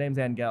nice. Her name's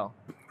Angel.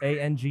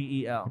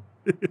 Angel.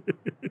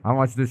 How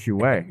much does she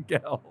weigh?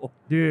 Gal.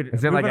 Dude,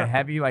 Is it like moving a on-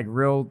 heavy, like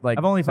real, like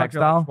I've only sex fucked her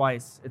like doll?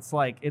 twice. It's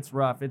like it's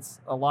rough. It's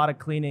a lot of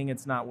cleaning.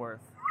 It's not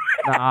worth.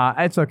 Nah,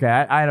 it's okay.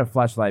 I had a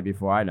fleshlight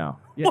before. I know.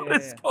 Yeah, What yeah,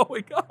 is yeah.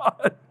 going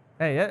on?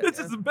 Hey, This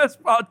is the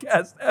best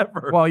podcast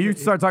ever. Well, you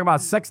start talking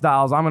about sex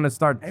dolls, I'm gonna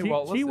start. Hey, She,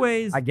 well, she listen.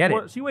 weighs. I get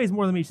more, it. She weighs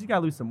more than me. She's got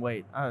to lose some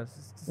weight.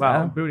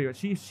 Well-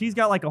 Booty. She's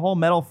got like a whole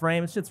metal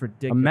frame. This shit's A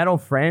ridiculous. metal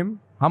frame?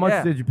 How much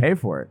Yeah. did you pay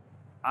for it?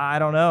 I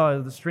don't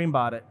know. The stream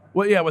bought it.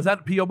 Well, yeah, was that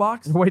a P.O.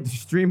 box? Wait, the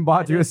stream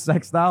bought you a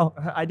sex doll?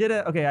 I did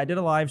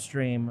a live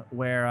stream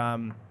where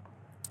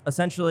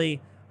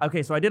essentially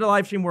so I did a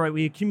live stream where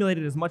we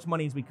accumulated as much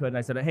money as we could, and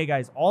I said, hey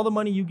guys, all the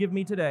money you give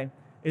me today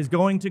is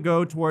going to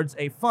go towards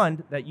a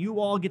fund that you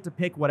all get to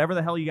pick whatever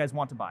the hell you guys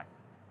want to buy.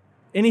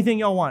 Anything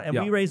y'all want. And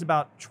Yeah. we raised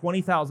about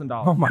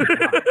 $20,000. Oh my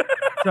god!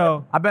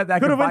 So I bet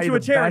that could have buy went you to a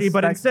the charity, best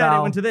but sex instead doll.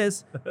 it went to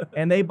this,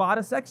 and they bought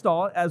a sex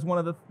doll as one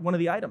of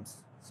the items.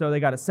 So they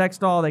got a sex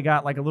doll, they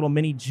got like a little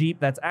mini Jeep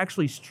that's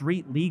actually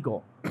street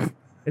legal.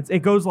 It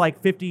goes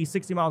like 50,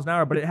 60 miles an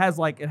hour, but it has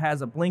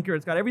a blinker.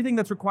 It's got everything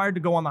that's required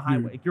to go on the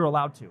highway. You're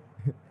allowed to.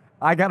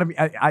 I gotta be,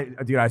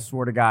 dude. I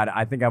swear to God,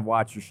 I think I've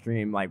watched your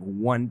stream like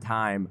one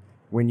time,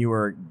 when you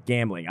were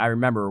gambling. I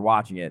remember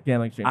watching it.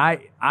 Gambling stream.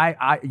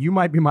 You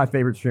might be my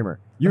favorite streamer.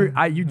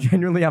 You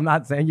genuinely, I'm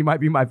not saying you might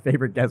be my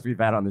favorite guest we've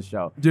had on the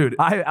show, dude.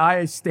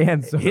 I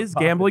stand so his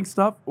gambling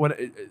stuff.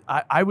 When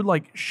I would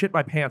like shit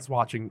my pants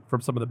watching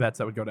from some of the bets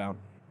that would go down.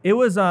 It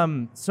was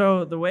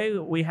so the way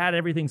we had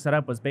everything set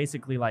up was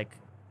basically like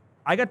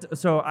I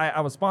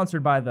was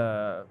sponsored by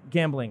the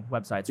gambling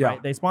websites, Yeah.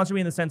 right? They sponsored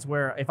me in the sense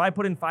where if I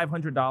put in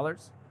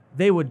 $500,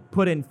 they would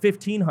put in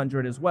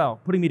 $1,500 as well,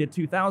 putting me to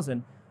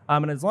 $2,000.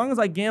 And as long as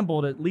I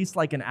gambled at least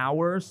like an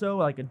hour or so,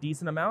 like a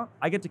decent amount,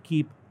 I get to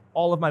keep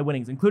all of my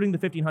winnings, including the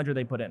 $1,500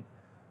 they put in.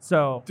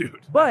 So, dude,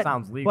 but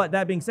sounds legal. But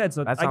that being said,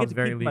 so That I get sounds to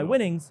very keep my legal.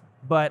 winnings,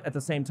 but at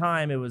the same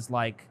time, it was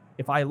like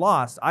if I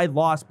lost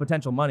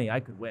potential money I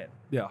could win.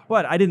 Yeah.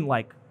 But I didn't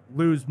like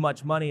lose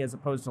much money as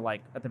opposed to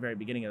like at the very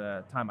beginning of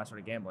the time I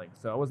started gambling.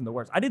 So it wasn't the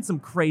worst. I did some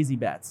crazy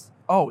bets.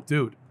 Oh,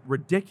 dude,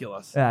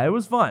 ridiculous. Yeah, it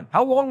was fun.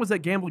 How long was that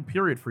gambling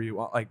period for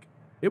you? Like,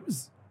 it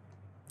was.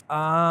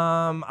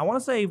 I want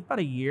to say about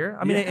a year.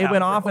 I mean, Yeah, it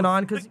went off bro. and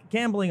on because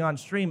gambling on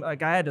stream,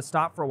 like I had to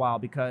stop for a while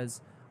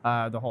because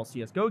the whole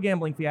CS:GO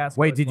gambling fiasco.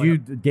 Wait, is did going you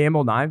up.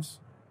 gamble knives?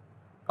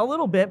 A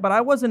little bit, but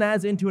I wasn't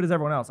as into it as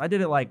everyone else. I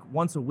did it like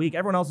once a week.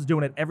 Everyone else is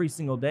doing it every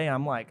single day.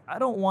 I'm like, I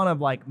don't want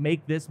to like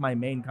make this my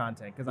main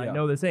content because Yeah. I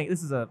know this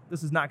is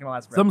not gonna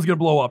last forever. Something's gonna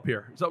blow up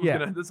here.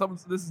 Yeah. This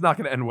is not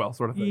gonna end well,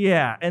 sort of thing.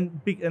 Yeah,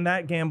 and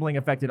that gambling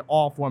affected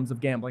all forms of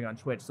gambling on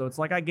Twitch. So it's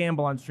like I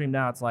gamble on stream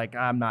now. It's like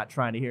I'm not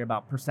trying to hear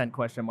about %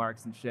 question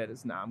marks and shit.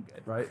 It's I'm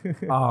good. Right.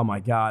 Oh my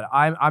god,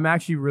 I'm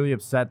actually really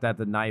upset that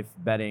the knife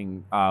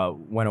betting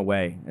went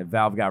away and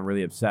Valve got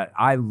really upset.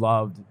 I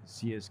loved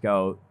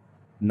CS:GO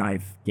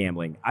knife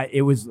gambling.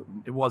 It was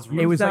You was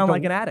sound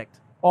like like an addict.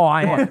 Oh,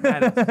 I am.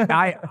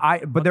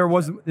 But there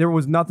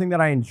was nothing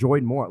that I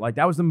enjoyed more. Like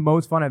that was the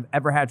most fun I've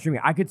ever had streaming.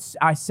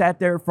 I sat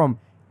there from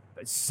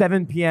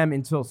 7 p.m.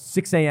 until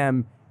 6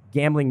 a.m.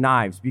 gambling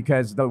knives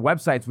because the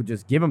websites would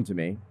just give them to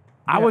me.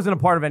 I Yeah. wasn't a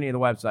part of any of the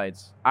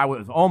websites. I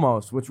was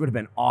almost, which would have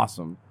been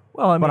awesome.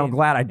 Well, I mean, But I'm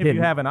glad I if didn't.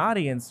 you have an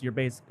audience, you're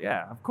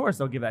of course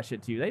they'll give that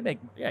shit to you.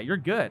 You're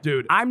good.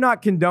 Dude. I'm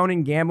not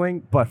condoning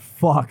gambling, but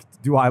fuck,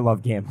 do I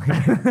love gambling.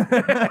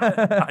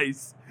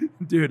 Nice.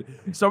 Dude,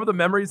 some of the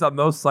memories on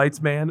those sites,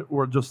 man,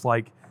 were just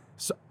like,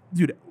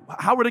 dude,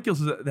 how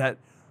ridiculous is it that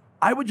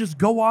I would just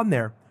go on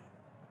there,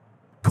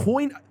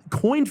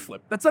 coin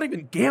flip. That's not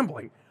even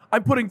gambling.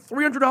 I'm putting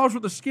 $300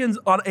 worth of skins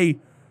on a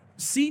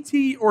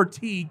CT or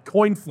T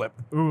coin flip.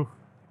 Ooh.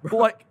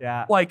 Like,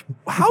 Yeah. like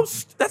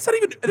that's not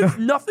even, there's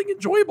nothing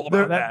enjoyable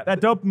about That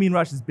dopamine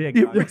rush is big.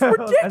 Yeah, man. it's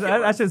ridiculous.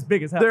 That's just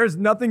big as hell. There's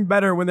nothing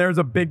better when there's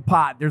a big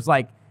pot. There's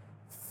like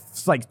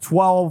it's like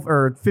 $1,200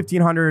 or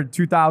 $1,500,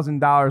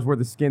 $2,000 worth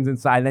of skins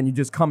inside. And then you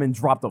just come and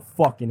drop the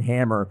fucking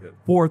hammer,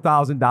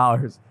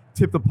 $4,000,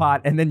 tip the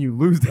pot, and then you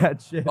lose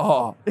that shit.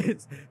 Oh.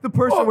 It's the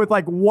person with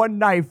like one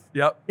knife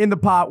Yep. in the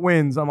pot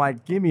wins. I'm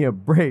like, give me a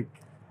break.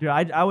 Dude,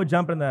 I would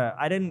jump in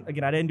I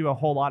didn't do a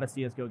whole lot of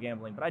CS:GO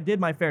gambling, but I did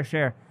my fair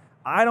share.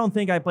 I don't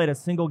think I played a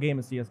single game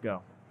of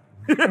CS:GO.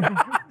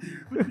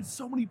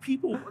 So many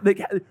people,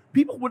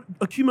 people would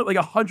accumulate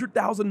like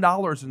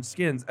 $100,000 in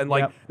skins, and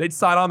like Yep. they'd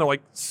sign on. They're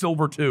like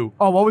silver 2.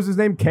 Oh, what was his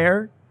name?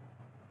 Care?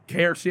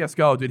 Care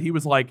CS:GO, dude. He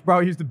was like,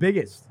 Bro, he's the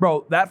biggest.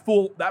 bro, that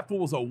fool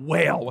was a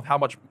whale with how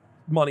much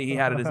money he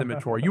had in his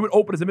inventory. You would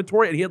open his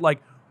inventory, and he had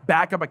like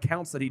backup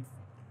accounts that he'd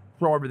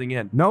throw everything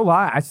in. No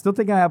lie. I still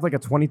think I have like a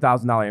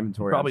 $20,000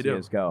 inventory Probably on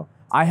do. CS:GO.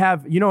 I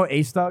have,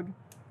 A-Stug?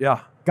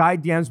 Yeah. Guy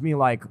DMs me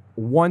like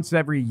once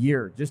every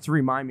year just to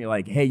remind me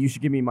like, hey, you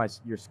should give me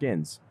your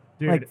skins.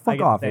 Dude, like, fuck I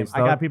get off, the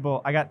same.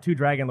 A-Stug. I got 2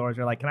 Dragon Lords.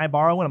 They're like, can I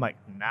borrow one? I'm like,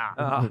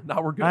 nah.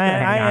 Now we're good. I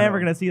ain't I ever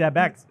know. gonna see that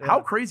back.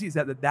 How crazy is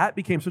that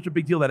became such a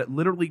big deal that it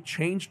literally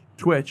changed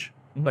Twitch,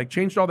 like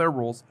changed all their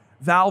rules.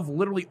 Valve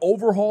literally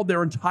overhauled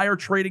their entire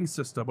trading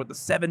system with the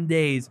 7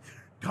 days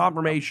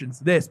confirmations,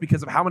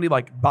 because of how many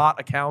like bot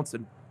accounts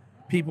and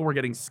people were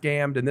getting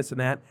scammed and this and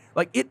that.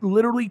 Like it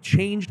literally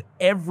changed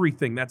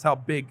everything. That's how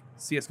big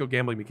CS:GO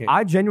gambling became.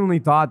 I genuinely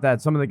thought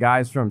that some of the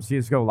guys from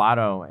CS:GO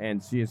Lotto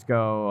and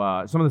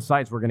CS:GO, some of the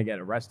sites were going to get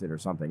arrested or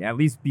something, at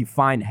least be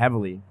fined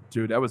heavily.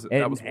 Dude, that was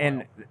And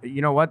wild.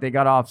 you know what? They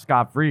got off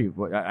scot-free.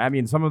 I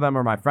mean, some of them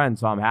are my friends,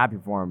 so I'm happy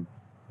for them.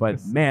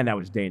 But man, that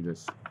was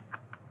dangerous.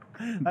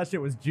 That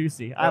shit was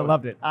juicy. I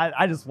loved it.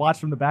 I just watched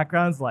from the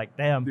backgrounds like,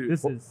 damn, Dude,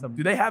 this is some.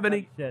 Do they have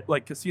any shit.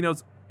 like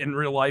casinos in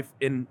real life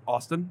in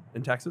Austin,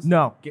 in Texas?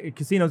 No,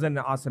 casinos in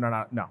Austin are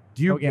not. No.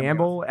 Do you No gambling.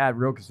 gamble at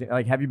real casino?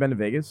 Like, have you been to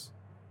Vegas?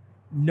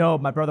 No,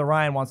 my brother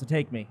Ryan wants to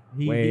take me.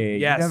 Wait.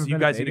 Yes, never you been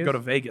to guys need to go to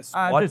Vegas? Vegas.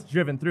 I've What? just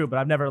driven through, but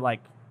I've never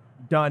like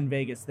done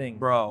Vegas things.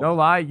 Bro. No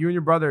lie, you and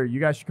your brother, you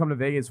guys should come to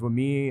Vegas with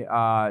me,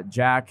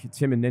 Jack,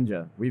 Tim, and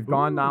Ninja. We've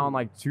gone now on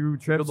like 2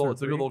 trips. or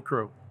It's a good 3. little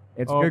crew.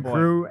 It's Oh, a good boy.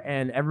 crew,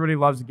 and everybody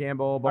loves to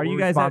gamble. But Are we're you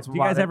guys? responsible Do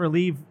you guys about it. ever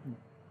leave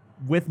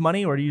with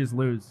money, or do you just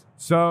lose?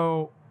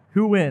 So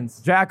Who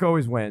wins? Jack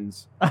always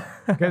wins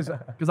because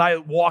Because I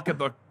walk at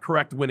the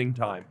correct winning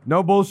time.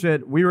 no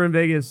bullshit. We were in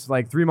Vegas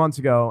like 3 months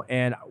ago,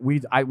 and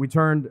we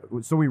turned.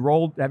 So we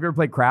rolled. Have you ever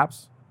played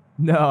craps?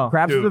 No.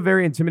 Craps is Dude. a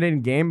very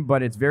intimidating game,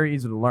 but it's very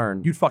easy to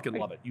learn. You'd fucking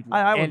love it.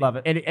 I would and, love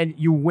it. And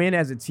you win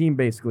as a team,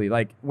 basically.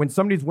 Like, when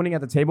somebody's winning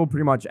at the table,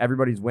 pretty much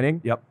everybody's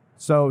winning. Yep.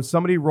 So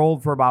somebody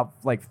rolled for about,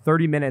 like,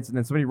 30 minutes, and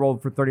then somebody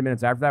rolled for 30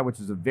 minutes after that, which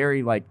is a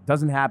very, like,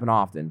 doesn't happen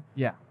often.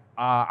 Yeah.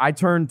 I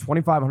turned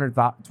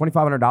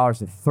 $2,500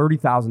 to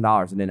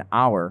 $30,000 in an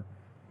hour.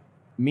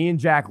 Me and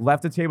Jack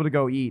left the table to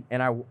go eat,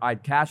 and I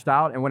cashed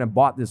out and went and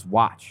bought this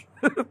watch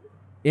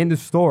in the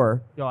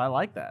store. Yo, I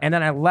like that. And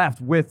then I left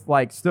with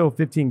like still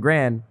 15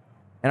 grand,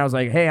 and I was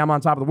like, "Hey, I'm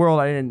on top of the world.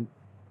 I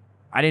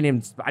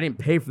didn't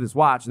pay for this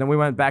watch." And then we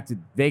went back to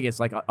Vegas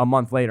like a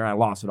month later, and I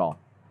lost it all.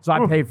 So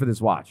I paid for this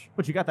watch.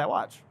 But you got that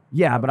watch.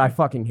 Yeah, but I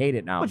fucking hate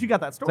it now. But you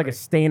got that It's story. like a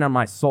stain on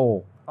my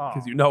soul.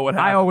 Because you know what I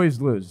happened.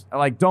 always lose.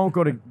 Like, don't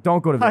go to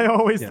Vegas. I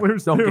always Yeah.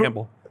 lose. Don't too.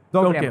 gamble.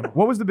 Don't gamble. gamble.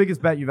 What was the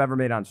biggest bet you've ever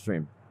made on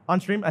stream? On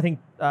stream, I think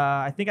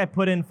I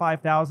put in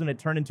 5,000. It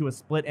turned into a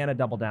split and a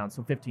double down,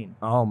 so 15.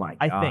 Oh my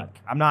god! I think.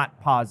 I'm not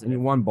And positive. you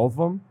won both of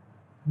them.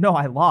 No,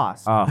 I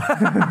lost. Oh.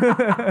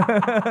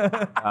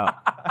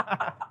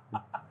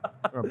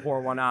 I'm gonna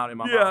pour one out in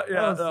my mouth.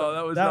 Yeah,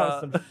 that was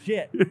some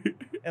shit.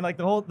 And like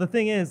the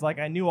thing is, like,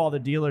 I knew all the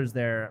dealers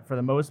there for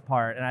the most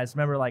part, and I just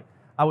remember, like,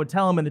 I would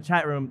tell them in the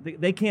chat room,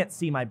 they can't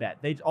see my bet.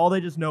 All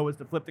they just know is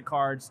to flip the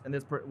cards and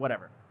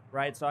whatever,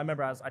 right? So I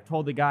remember I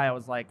told the guy, I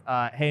was like,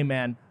 hey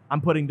man,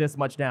 I'm putting this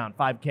much down,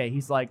 5K.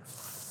 He's like,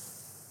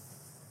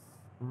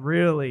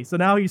 really? So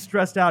now he's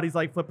stressed out. He's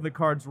like flipping the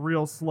cards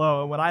real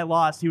slow. And when I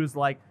lost, he was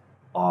like,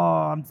 oh,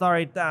 I'm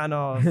sorry,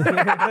 Thanos.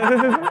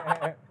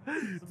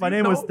 My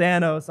name was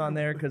Thanos on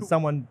there because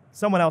someone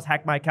else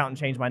hacked my account and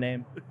changed my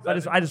name.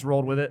 So I just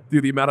rolled with it.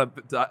 Dude, the amount of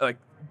like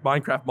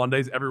Minecraft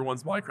Mondays,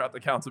 everyone's Minecraft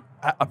accounts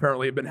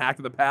apparently have been hacked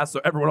in the past, so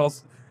everyone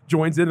else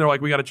joins in. They're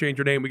like, we got to change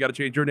your name, we got to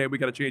change your name, we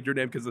got to change your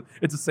name, because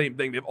it's the same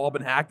thing. They've all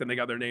been hacked and they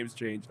got their names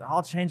changed. They're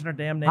all changing their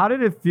damn name. How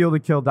did it feel to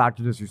kill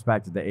Dr.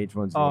 Disrespect at the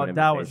H1Z1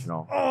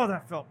 Invitational?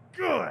 That felt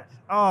good.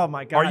 Oh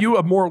my god. Are you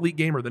a more elite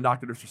gamer than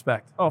Dr.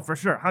 Disrespect? Oh, for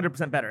sure,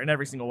 100% better in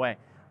every single way.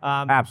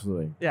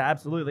 Absolutely. Yeah,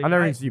 absolutely. I've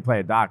never seen you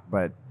play a doc,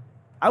 but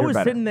I you're was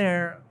better. sitting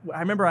there. I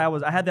remember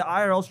I had the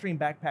IRL stream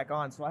backpack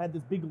on, so I had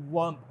this big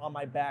lump on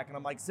my back, and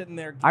I'm like sitting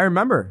there I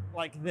remember.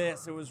 like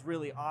this. It was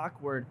really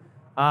awkward.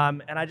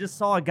 And I just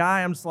saw a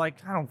guy. I'm just like,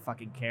 I don't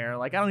fucking care.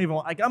 Like, I don't even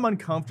like. I'm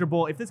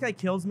uncomfortable. If this guy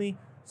kills me,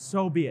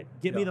 so be it.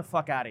 Get me the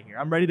fuck out of here.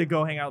 I'm ready to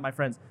go hang out with my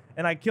friends.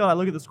 And I killed. I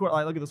look at the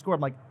score.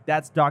 I'm like,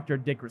 that's Dr.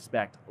 Dick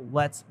Respect.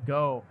 Let's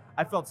go.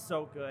 I felt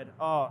so good.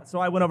 Oh, so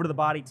I went over to the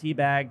body,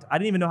 teabagged. I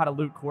didn't even know how to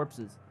loot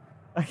corpses.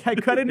 I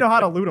didn't know how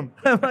to loot them.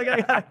 I'm like,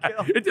 I gotta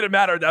kill. It didn't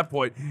matter at that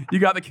point. You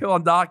got the kill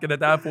on Doc, and at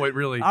that point,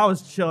 really. I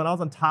was chilling. I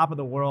was on top of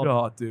the world.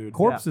 Oh, dude.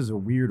 Corpse is a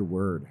weird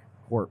word.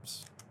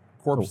 Corpse.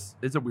 Corpse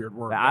is a weird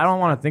word. I don't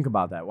want to think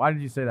about that. Why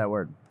did you say that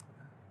word?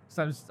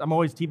 So I'm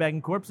always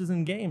teabagging corpses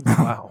in games.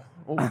 Wow.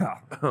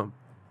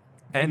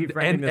 Thank you and for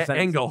ending this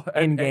sentence. Angle.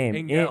 In game.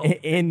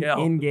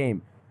 In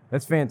game.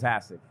 That's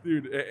fantastic.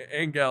 Dude,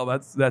 Angel,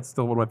 that's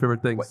still one of my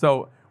favorite things.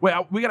 So, wait,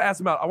 we got to ask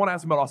him about, I want to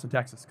ask him about Austin,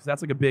 Texas, because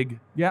that's like a big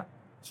Yeah.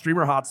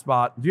 streamer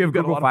hotspot. Do you have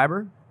Got a Google lot of-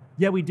 Fiber?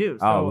 Yeah, we do.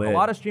 So Oh, a lit.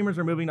 lot of streamers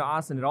are moving to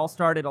Austin. It all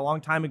started a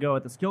long time ago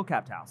at the Skill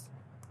Capped house.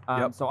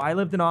 Yep. So I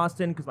lived in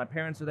Austin because my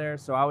parents are there,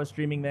 so I was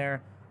streaming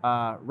there.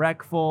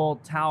 Rekful,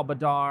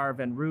 Talbadar,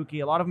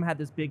 Venruki, a lot of them had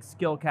this big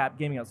Skill Cap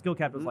gaming house. Skill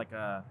Cap was like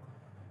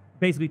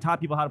basically taught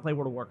people how to play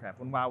World of Warcraft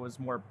when WoW was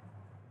more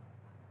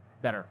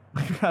better.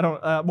 I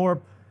don't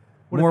more.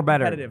 What is More it?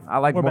 better. Competitive. I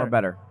like more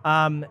better.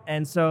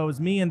 And so it was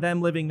me and them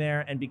living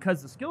there, and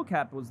because the skill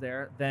cap was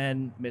there,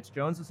 then Mitch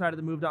Jones decided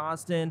to move to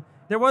Austin.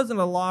 There wasn't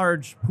a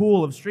large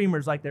pool of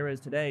streamers like there is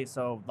today,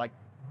 so like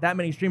that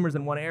many streamers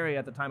in one area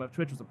at the time of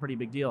Twitch was a pretty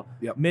big deal.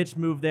 Yep. Mitch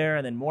moved there,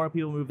 and then more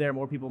people moved there,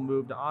 more people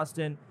moved to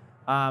Austin.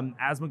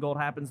 Asmongold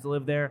happens to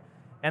live there.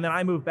 And then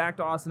I moved back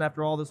to Austin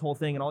after all this whole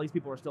thing, and all these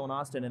people are still in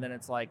Austin, and then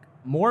it's like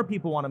more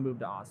people want to move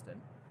to Austin.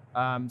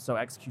 So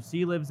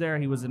XQC lives there.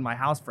 He was in my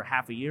house for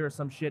half a year or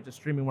some shit, just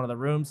streaming one of the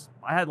rooms.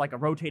 I had like a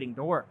rotating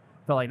door.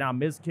 Felt like now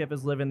Mizkif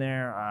is living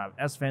there.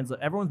 S-Fans,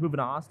 everyone's moving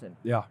to Austin.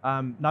 Yeah.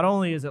 Not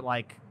only is it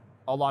like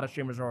a lot of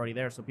streamers are already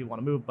there, so people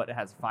want to move, but it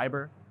has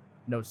fiber,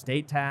 no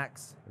state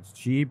tax, It's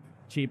cheap.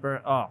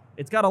 cheaper. Oh,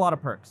 it's got a lot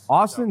of perks.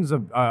 Austin's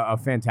a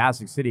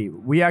fantastic city.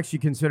 We actually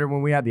considered,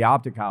 when we had the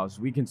Optic House,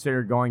 we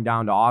considered going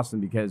down to Austin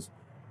because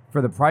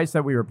for the price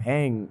that we were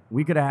paying,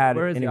 we could have had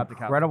Where is an the Optic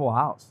House? incredible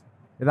house.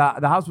 The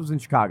house was in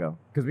Chicago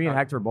because me and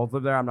Hector both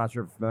lived there. I'm not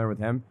sure if you're familiar with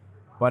him.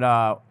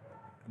 But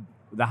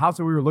the house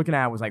that we were looking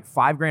at was like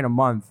 $5,000 a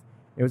month.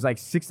 It was like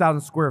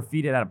 6,000 square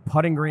feet. It had a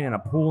putting green and a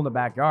pool in the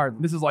backyard.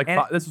 This is like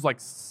this was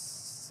like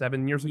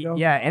 7 years ago.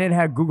 Yeah, and it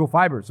had Google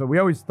Fiber. So we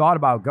always thought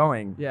about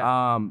going.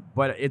 Yeah.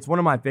 But it's one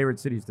of my favorite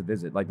cities to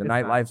visit. Like the It's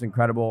nightlife's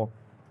incredible.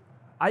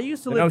 I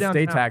used to The live no downtown.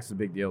 state tax is a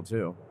big deal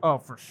too. Oh,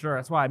 for sure.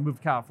 That's why I moved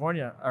to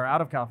California or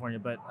out of California.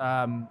 But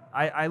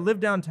I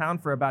lived downtown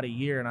for about a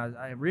year, and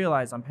I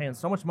realized I'm paying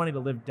so much money to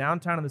live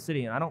downtown in the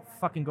city, and I don't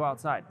fucking go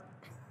outside.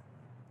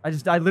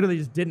 I literally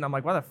just didn't. I'm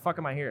like, why the fuck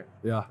am I here?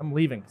 Yeah. I'm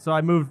leaving. So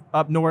I moved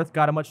up north,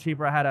 got it much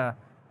cheaper. I had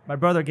My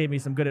brother gave me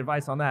some good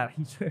advice on that.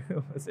 It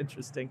was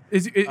interesting.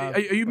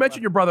 You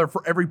mentioned your brother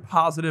for every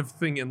positive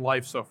thing in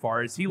life so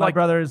far. Is he My like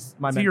brother's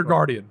my is mentor. he your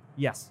guardian?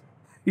 Yes.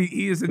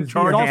 He is in He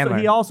charge. also-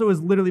 He also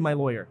is literally my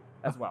lawyer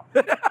as well.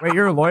 Wait,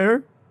 you're a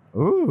lawyer?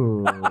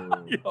 Ooh.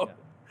 Yo,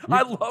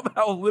 I love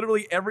how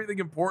literally everything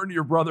important to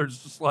your brother is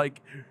just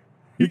like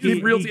he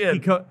just reels you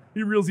in.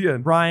 He reels you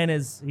in. Brian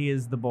is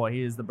the boy.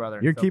 He is the brother.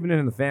 You're So- keeping it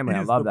in the family. He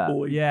I is love the that.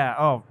 boy. Yeah.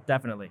 Oh,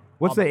 definitely.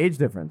 What's the age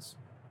difference?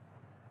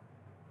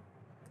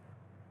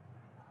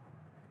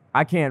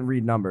 I can't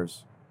read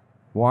numbers.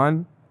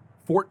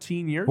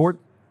 14 years?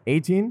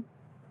 18?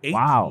 18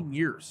 Wow.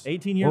 years.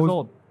 18 years What was-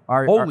 old.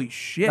 Holy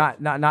shit.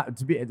 Not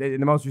to be in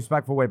the most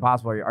respectful way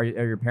possible. Are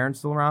your parents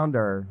still around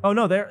or? Oh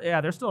no,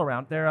 they're still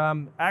around. They're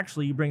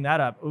actually, you bring that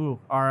up. Ooh,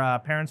 our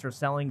parents are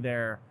selling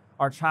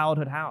our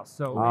childhood house.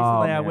 So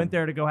recently I man. went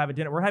there to go have a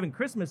dinner. We're having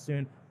Christmas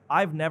soon.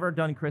 I've never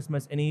done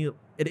Christmas at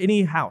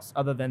any house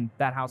other than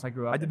that house I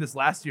grew up I in. did this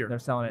last year. They're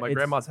selling it. My It's-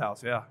 grandma's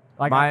house, yeah.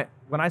 Like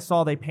when I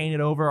saw they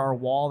painted over our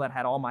wall that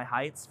had all my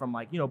heights from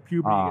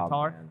puberty Oh,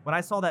 guitar. man. When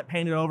I saw that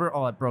painted over,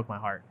 it broke my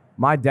heart.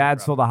 My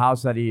dad sold a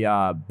house that he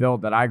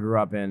built that I grew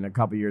up in a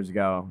couple years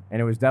ago, and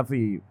it was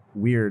definitely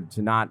weird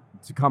to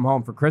come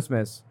home for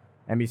Christmas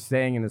and be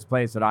staying in this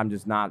place that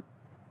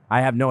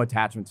I have no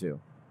attachment to.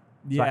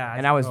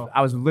 So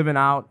I was living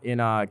out in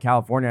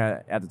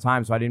California at the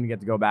time, so I didn't get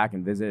to go back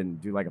and visit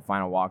and do like a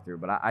final walkthrough.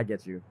 But I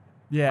get you.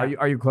 Yeah.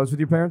 Are you close with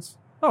your parents?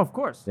 Oh, of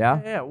course.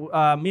 Yeah?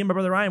 Yeah. Me and my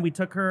brother Ryan, we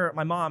took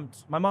my mom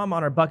on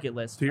our bucket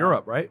list. To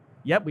Europe, right?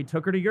 Yep, we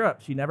took her to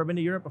Europe. She'd never been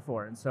to Europe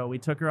before, and so we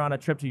took her on a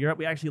trip to Europe.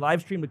 We actually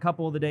live streamed a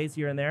couple of the days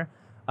here and there.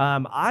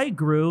 I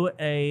grew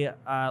a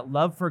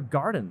love for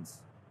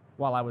gardens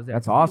while I was there.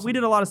 That's awesome. We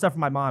did a lot of stuff for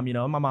my mom.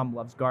 My mom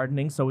loves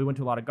gardening, so we went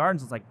to a lot of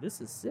gardens. I was like,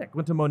 this is sick.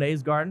 Went to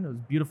Monet's garden. It was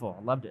beautiful.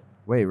 I loved it.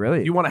 Wait,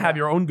 really? You want to have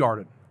your own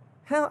garden.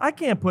 Hell, I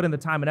can't put in the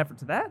time and effort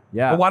to that.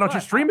 Yeah. Well, why don't you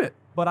But- stream it?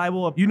 But I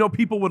will.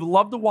 People would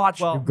love to watch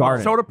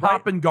garden.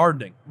 Sodapoppin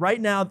gardening.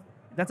 Right now,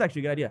 that's actually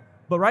a good idea.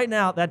 But right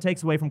now, that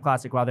takes away from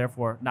Classic WoW,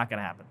 therefore, not going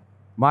to happen.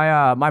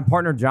 My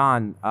partner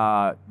John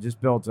just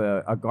built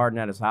a garden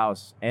at his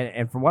house,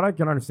 and from what I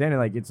can understand,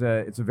 it's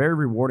a very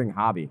rewarding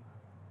hobby.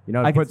 To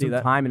I can put see some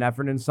that. time and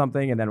effort into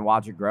something and then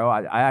watch it grow.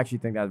 I actually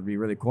think that would be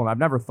really cool, and I've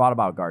never thought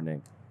about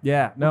gardening.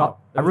 Yeah, no.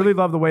 I really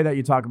love the way that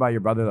you talk about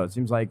your brother, though. It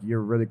seems like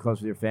you're really close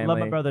with your family. love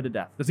my brother to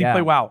death. Does he Yeah.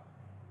 play WoW?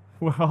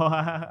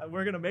 Well,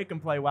 we're going to make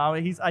him play WoW. No,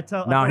 he's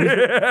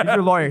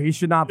your lawyer. He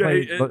should not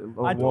play Yeah, World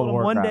I of told him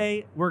one Warcraft.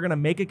 day we're going to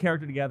make a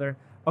character together.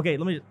 Okay,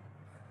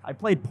 I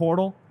played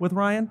Portal with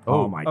Ryan.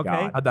 Oh my Okay.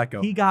 God. How'd that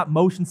go? He got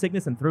motion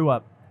sickness and threw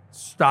up.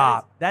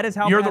 Stop. That is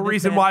how You're bad the this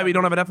reason man- why we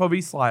don't have an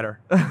FOV slider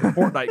in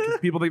Fortnite, because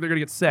people think they're going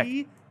to get sick.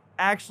 He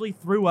actually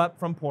threw up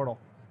from Portal,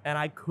 and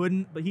I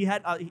couldn't. But he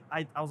had. I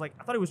was like,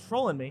 I thought he was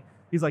trolling me.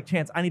 He's like,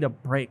 Chance, I need a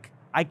break.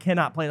 I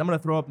cannot play. I'm going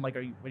to throw up. I'm like,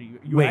 are you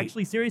Wait.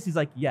 actually serious? He's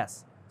like,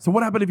 yes. So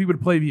what happened if he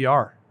would play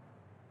VR?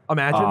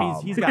 Imagine.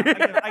 Oh. He's got.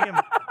 I give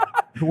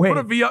him, Wait. Put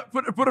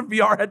a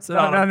VR headset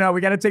on. No.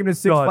 We got to take him to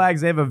Six Go on. Flags.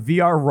 They have a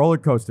VR roller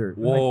coaster.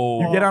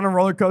 Whoa. You get on a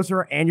roller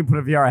coaster and you put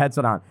a VR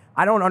headset on.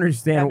 I don't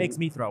understand That makes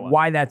me throw up.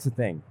 why that's a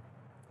thing.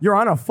 You're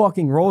on a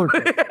fucking roller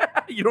coaster.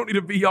 You don't need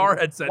a VR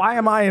headset. Why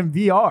am I in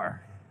VR?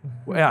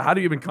 Well, yeah, how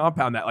do you even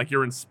compound that? Like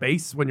you're in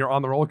space when you're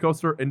on the roller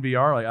coaster in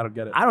VR? Like I don't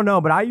get it. I don't know,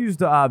 but I used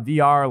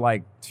VR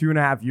like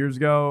 2.5 years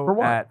ago. For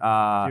what?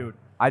 Dude.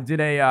 I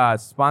did a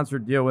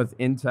sponsored deal with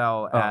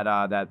Intel at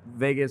that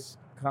Vegas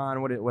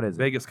Con. What is it?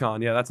 Vegas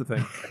Con, yeah, that's the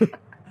thing.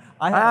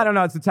 I don't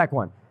know. It's the tech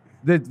one.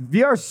 The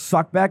VR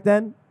sucked back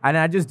then, and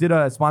I just did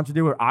a sponsored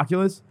deal with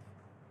Oculus.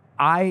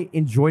 I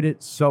enjoyed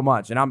it so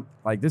much, and I'm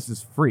like, this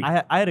is free.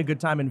 I had a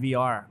good time in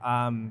VR.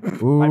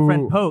 Ooh. My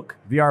friend Poke.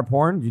 VR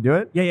porn? Did you do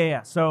it?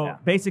 Yeah. So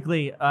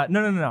basically,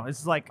 no. This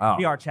is like Oh.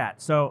 VR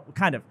chat. So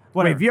kind of.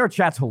 Whatever. Wait, VR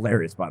chat's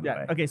hilarious, by the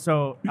way. Okay,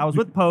 so I was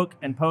with Poke,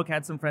 and Poke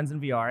had some friends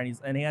in VR,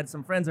 and he had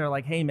some friends that are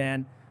like, hey,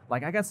 man,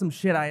 like, I got some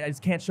shit I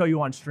just can't show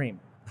you on stream.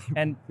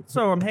 And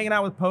so I'm hanging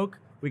out with Poke.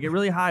 We get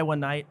really high one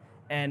night,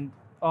 and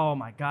oh,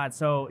 my God.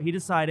 So he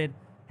decided,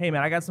 hey,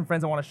 man, I got some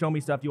friends that want to show me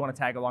stuff. Do you want to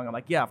tag along? I'm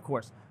like, yeah, of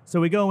course. So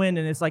we go in,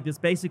 and it's like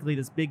basically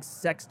this big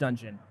sex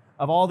dungeon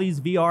of all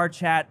these VR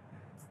chat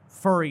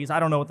furries. I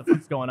don't know what the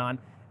fuck's going on.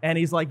 And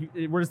he's like,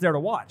 we're just there to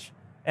watch.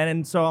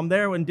 And so I'm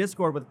there in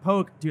Discord with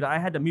Poke. Dude, I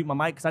had to mute my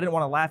mic because I didn't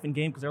want to laugh in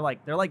game because they're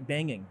like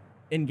banging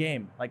in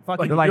game. Like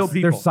fucking. They're like Real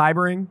they're people.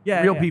 cybering.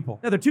 Yeah, real yeah. people.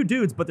 No, they're two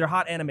dudes, but they're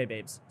hot anime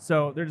babes.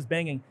 So they're just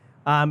banging.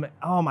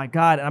 Oh my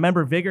God. And I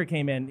remember Vigor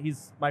came in.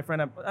 He's my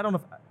friend. I don't know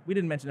if we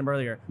didn't mention him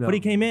earlier, No. but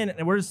he came in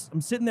and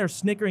I'm sitting there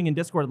snickering in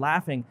Discord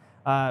laughing,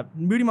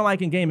 muting my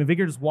mic in game, and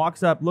Vigor just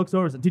walks up, looks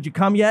over, and says, did you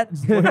come yet?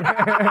 Just looking-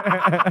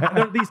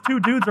 These two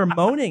dudes are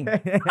moaning.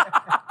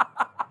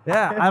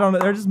 Yeah, I don't know.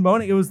 They're just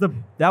moaning. It's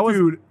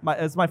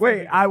my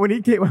Wait, friend. when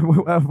he came,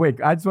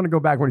 wait, I just want to go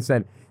back when he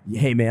said,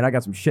 hey, man, I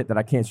got some shit that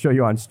I can't show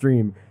you on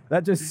stream.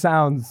 That just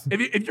sounds...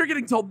 If you're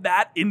getting told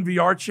that in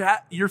VR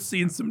chat, you're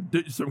seeing some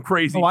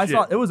crazy Oh, I shit.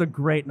 saw. It was a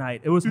great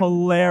night. It was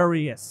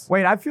hilarious.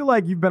 Wait, I feel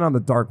like you've been on the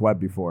dark web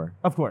before.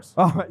 Of course.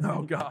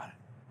 Oh God.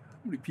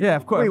 Yeah,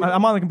 of course. Wait,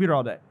 I'm on the computer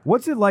all day.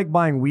 What's it like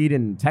buying weed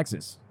in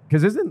Texas?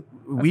 Because isn't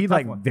weed tough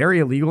like one. very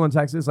illegal in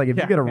Texas? Like if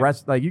Yeah, you get okay.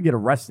 arrested, like you get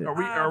arrested.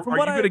 Are you from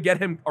what going to get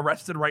him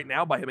arrested right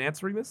now by him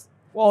answering this?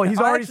 Well, he's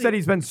I already actually- said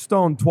he's been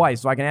stoned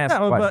twice, so I can ask. Yeah,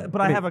 the but, question. but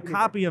I have a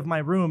copy of my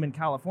room in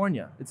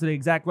California. It's an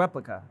exact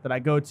replica that I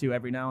go to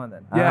every now and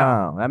then.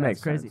 Yeah. Oh, that makes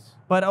That's crazy. sense.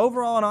 But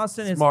overall in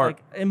Austin, it's Smart.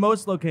 like in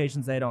most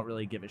locations they don't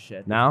really give a shit.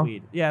 with No?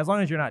 weed. Yeah, as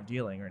long as you're not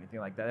dealing or anything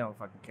like that, they don't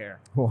fucking care.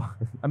 Cool.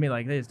 I mean,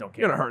 like they just don't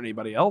You're care. going to hurt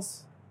anybody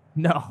else.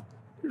 No.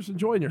 You're just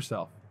enjoying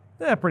yourself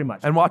Yeah, pretty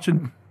much. and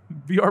watching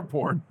VR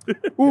porn.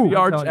 Ooh.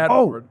 VR telling chat you.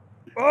 Oh. porn.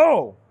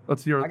 Oh,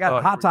 Let's hear. I got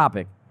a hot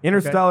topic.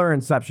 Interstellar or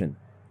Inception?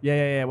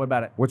 Yeah. What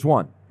about it? Which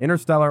one?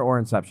 Interstellar or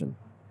Inception?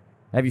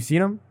 Have you seen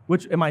them?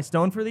 Which am I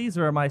stoned for these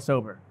or am I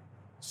sober?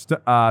 If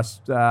If I'm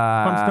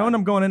stoned,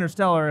 I'm going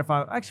Interstellar. If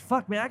I actually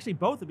fuck man, actually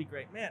both would be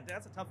great. Man,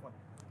 that's a tough one.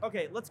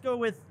 Okay, let's go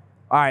with.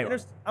 All right.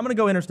 I'm gonna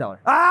go Interstellar.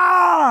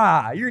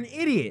 You're an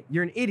idiot.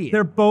 You're an idiot.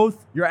 They're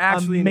both You're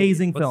actually an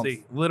amazing Let's films.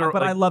 see. Literally,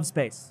 but I like- love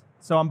space,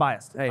 so I'm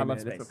biased. Hey, I man,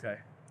 love space. it's okay.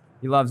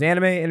 He loves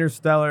anime,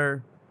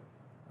 Interstellar.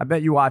 I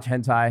bet you watch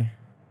hentai.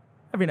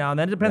 Every now and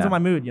then, it depends Yeah. on my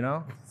mood, you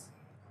know.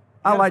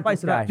 I gotta like spice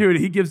this it guy. up. Dude,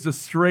 he gives the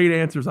straight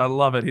answers. I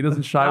love it. He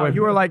doesn't shy away. You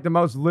from are it. like the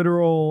most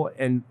literal,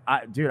 and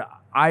I'm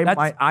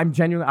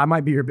genuinely. I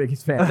might be your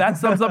biggest fan. That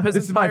sums up his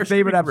This is my entire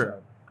favorite stream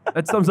career. episode.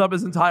 That sums up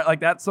his entire. Like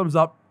that sums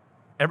up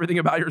everything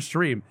about your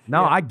stream.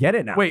 No, I get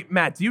it now. Wait,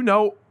 Matt, do you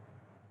know?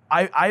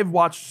 I've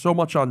watched so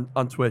much on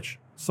Twitch,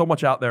 so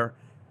much out there,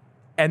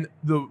 and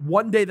the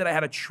one day that I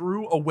had a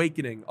true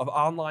awakening of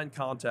online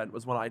content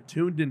was when I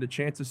tuned into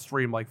Chance's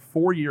stream like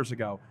 4 years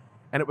ago,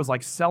 and it was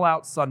like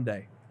Sellout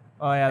Sunday,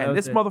 Oh yeah, that and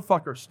was this it.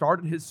 motherfucker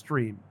started his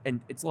stream,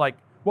 and it's like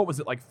what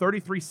was it like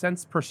 33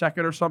 cents per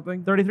second or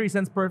something? 33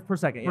 cents per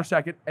second. Per Yeah.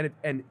 second,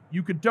 and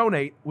you could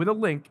donate with a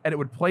link, and it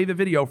would play the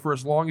video for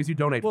as long as you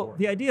donate Well, for.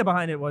 the idea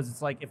behind it was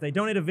it's like if they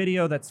donate a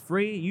video that's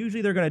free,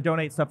 usually they're going to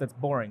donate stuff that's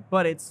boring,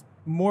 but it's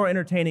more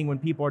entertaining when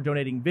people are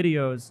donating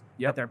videos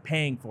Yep. that they're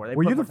paying for. They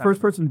Were put you the more time first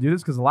in. person to do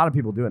this? Because a lot of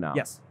people do it now.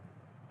 Yes.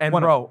 And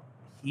One of bro,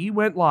 he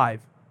went live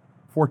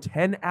for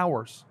 10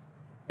 hours.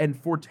 And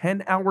for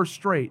 10 hours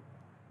straight,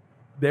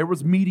 there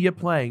was media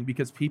playing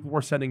because people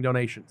were sending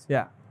donations.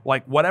 Yeah.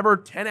 Like whatever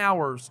 10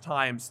 hours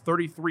times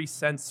 33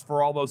 cents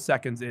for all those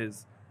seconds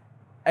is.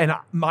 And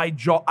my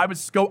jaw, I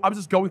was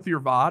just going through your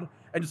VOD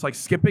and just like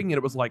skipping, and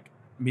it was like,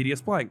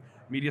 media's playing,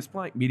 media's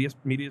playing, media's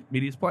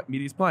playing,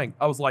 media's playing.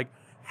 I was like,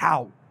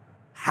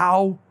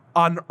 how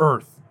on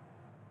earth?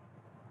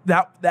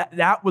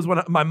 That was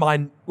when my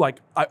mind, like,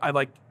 I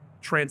like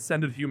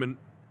transcended human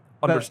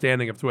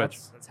understanding of Twitch.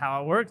 That's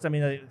how it works. I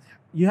mean,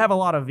 you have a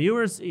lot of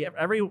viewers.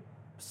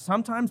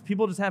 Sometimes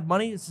people just have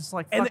money. It's just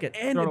like fuck it.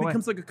 And throw it away.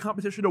 becomes like a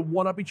competition to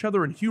one up each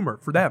other in humor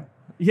for them.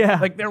 yeah.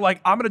 Like they're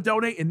like, I'm gonna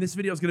donate, and this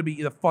video is gonna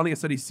be the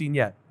funniest that he's seen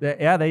yet. Well,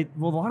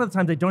 a lot of the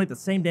times they donate the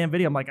same damn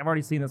video. I'm like, I've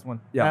already seen this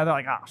one. Yeah. And they're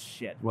like, oh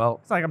shit. Well,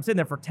 It's like I'm sitting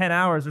there for 10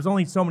 hours. There's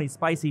only so many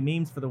spicy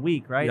memes for the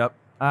week, right? Yep.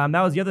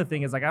 That was the other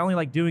thing is like I only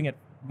like doing it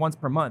once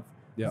per month.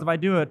 Yeah. Because if I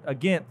do it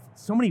again,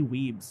 so many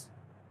weebs.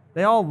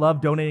 They all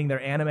love donating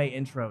their anime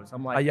intros.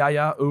 I'm like, yeah, I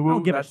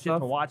don't give a that shit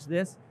stuff. to watch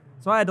this.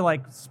 So I had to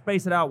like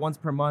space it out once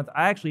per month.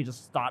 I actually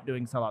just stopped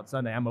doing Sellout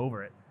Sunday. I'm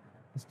over it.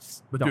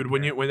 But Don't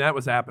dude, care. when that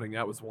was happening,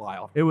 that was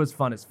wild. It was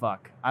fun as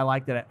fuck. I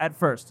liked it at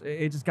first.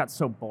 It just got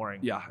so boring.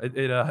 Yeah,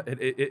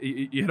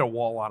 it you hit a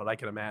wall on it. I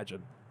can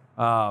imagine.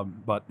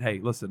 But hey,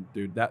 listen,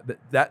 dude,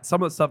 that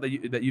some of the stuff that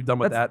you've done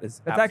with that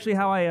is That's actually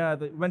how I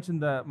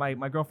mentioned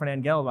my girlfriend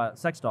Angel about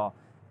sex doll.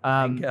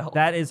 Angel.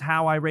 That is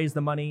how I raised the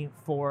money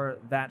for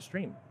that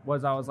stream. I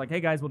was like, hey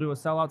guys, we'll do a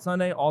Sellout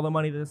Sunday. All the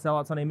money that the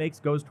Sellout Sunday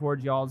makes goes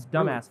towards y'all's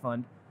dumbass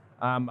fund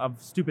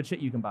of stupid shit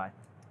you can buy.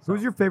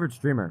 Who's your favorite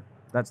streamer?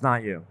 That's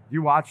not you. Do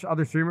you watch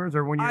other streamers,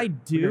 or when I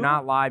when do. you're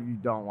not live, you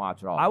don't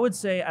watch at all? I would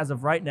say as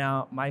of right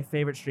now, my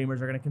favorite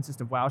streamers are going to consist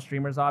of WoW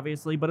streamers,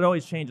 obviously, but it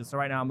always changes. So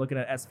right now I'm looking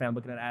at SFAM, I'm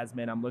looking at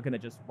Asmin, I'm looking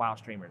at just WoW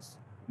streamers.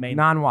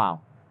 Non-WoW.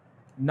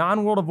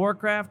 Non-World of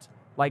Warcraft,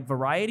 like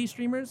variety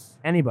streamers,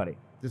 Anybody.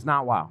 Just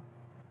not WoW.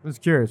 I'm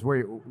just curious where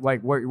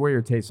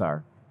your tastes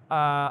are.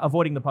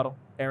 avoiding the puddle.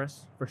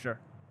 Eris, for sure.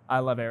 I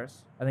love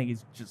Eris. I think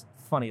he's just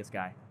funniest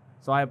guy.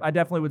 So I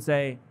definitely would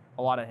say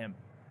a lot of him.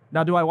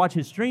 Now, do I watch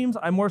his streams?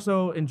 I more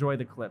so enjoy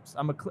the clips.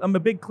 I'm a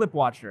big clip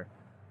watcher.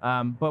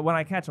 But when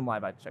I catch him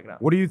live, I check it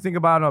out. What do you think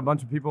about a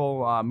bunch of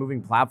people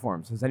moving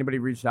platforms? Has anybody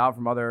reached out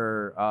from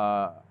other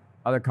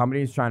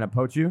companies trying to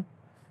poach you?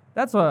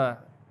 That's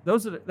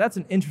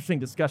an interesting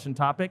discussion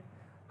topic.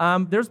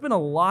 There's been a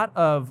lot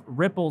of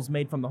ripples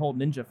made from the whole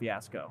Ninja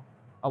fiasco.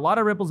 A lot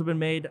of ripples have been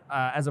made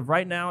as of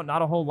right now.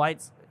 Not a whole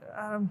lights.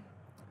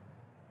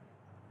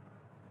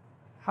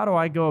 How do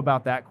I go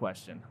about that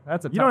question?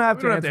 That's a You don't have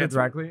we to don't have answer to it answer.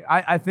 directly.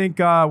 I think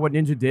what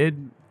Ninja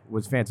did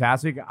was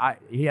fantastic.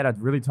 He had a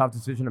really tough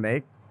decision to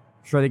make.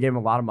 Sure, they gave him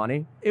a lot of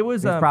money. It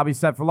was He's probably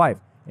set for life.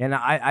 And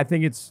I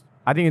think it's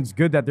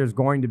good that there's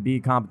going to be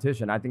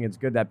competition. I think it's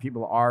good that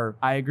people are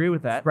I agree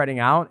with that. spreading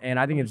out, and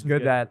I think it's Competition's good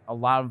good. that a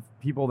lot of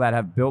people that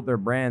have built their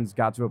brands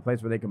got to a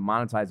place where they can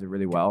monetize it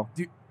really well.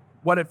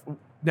 What if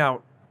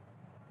now?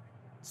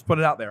 Let's put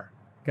it out there.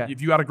 'Kay.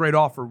 If you got a great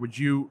offer, would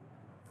you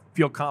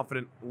feel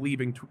confident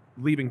leaving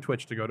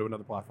Twitch to go to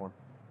another platform?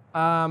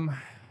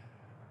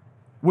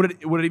 Would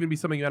it even be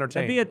something you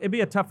entertain? It'd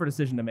be a tougher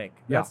decision to make.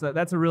 Yeah.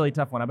 That's a really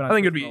tough one. I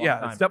think it'd be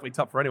it's definitely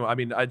tough for anyone. I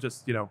mean, I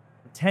just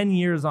 10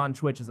 years on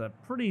Twitch is a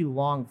pretty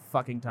long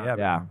fucking time.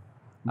 Yeah.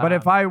 But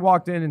if I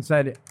walked in and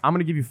said, I'm going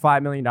to give you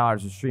 $5 million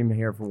to stream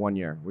here for 1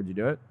 year, would you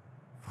do it?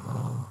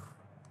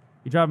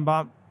 You driving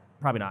bomb?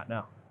 Probably not.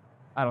 No,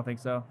 I don't think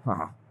so.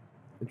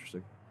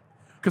 Interesting.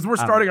 Because we're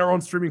starting our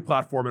own streaming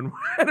platform and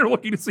we're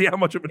looking to see how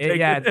much it would take.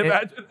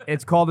 Imagine.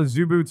 It's called a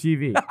Zubu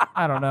TV.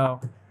 I don't know.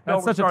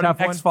 That's That's such a tough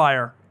one.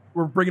 X-Fire.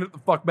 We're bringing it the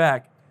fuck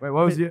back. Wait,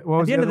 what was the At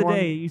the end of the one?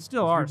 day, you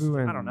still are.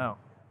 Zubu I don't know.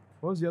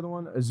 What was the other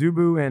one? A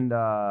Zubu and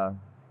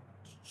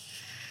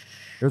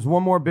there's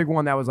one more big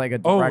one that was like a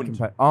direct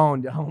competitor.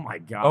 Owned. Oh my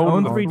god.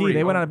 Owned 3D.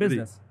 They went out of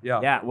business. Yeah.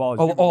 Yeah. Well,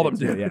 all of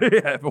them did. Yeah.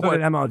 Yeah. So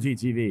did MLG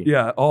TV.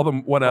 Yeah. All of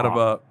them went out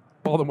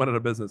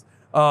of business.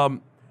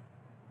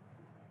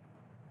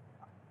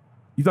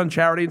 You've done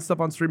charity and stuff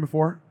on stream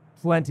before?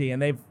 Plenty,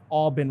 and they've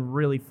all been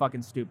really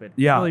fucking stupid.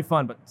 Yeah. Really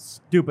fun, but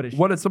stupid as shit.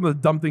 What are some of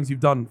the dumb things you've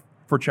done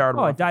for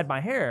charitable? Oh, I dyed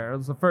my hair.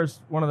 It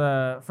was one of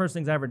the first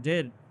things I ever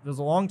did. It was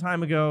a long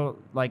time ago.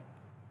 Like,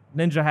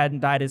 Ninja hadn't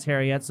dyed his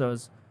hair yet, so it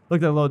was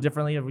looked at it a little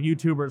differently.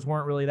 YouTubers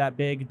weren't really that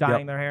big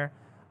dyeing their hair.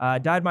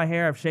 Dyed my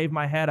hair. I've shaved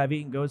my head. I've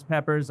eaten ghost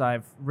peppers.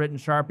 I've written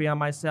Sharpie on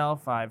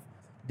myself. I've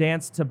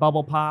danced to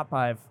Bubble Pop.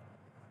 I've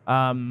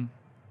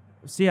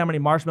see how many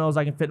marshmallows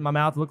I can fit in my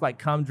mouth. It looked like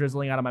cum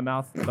drizzling out of my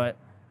mouth, but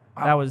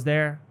that was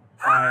there.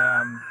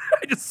 I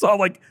just saw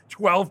like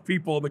 12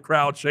 people in the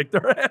crowd shake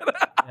their head.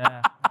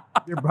 Yeah.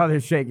 Your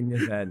brother's shaking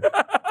his head.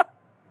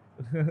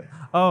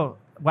 Oh,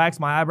 wax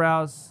my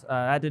eyebrows.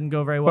 That didn't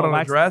go very well. Put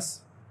on a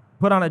dress?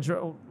 Put on a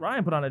dress.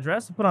 Ryan put on a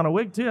dress. Put on a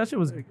wig too. That shit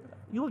was.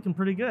 You looking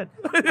pretty good.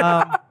 You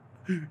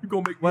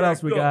gonna make What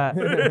else we got?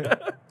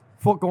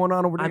 Fuck going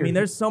on over there? I mean,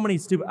 there's so many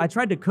stupid. I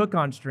tried to cook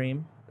on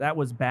stream. That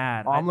was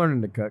bad. I'm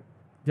learning to cook.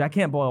 I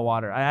can't boil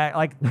water.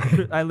 I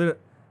literally.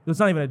 It's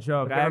not even a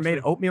joke. I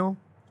made oatmeal.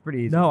 It's pretty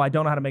easy. No, I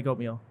don't know how to make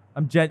oatmeal.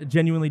 I'm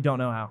genuinely don't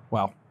know how.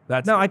 Wow.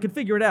 No, I could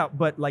figure it out,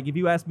 but like if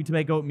you asked me to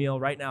make oatmeal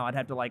right now, I'd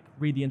have to like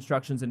read the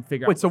instructions and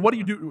figure out. Wait, so what do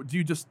you do? Do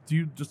you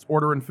just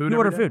order in food? You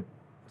order every food.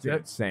 day?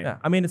 Same. Yeah,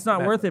 I mean it's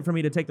not worth it for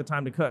me to take the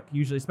time to cook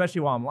usually,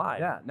 especially while I'm live.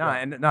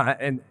 Yeah,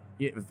 and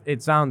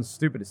it sounds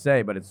stupid to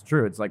say, but it's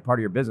true. It's like part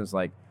of your business.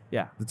 Like,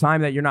 Yeah. the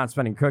time that you're not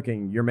spending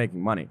cooking, you're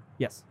making money.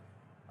 Yes.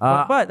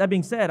 But that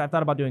being said, I've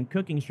thought about doing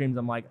cooking streams.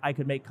 I'm like, I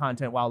could make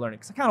content while learning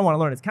because I kind of want to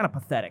learn. It's kind of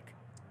pathetic,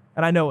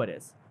 and I know it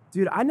is.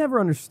 Dude, I never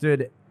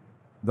understood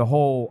the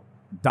whole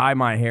dye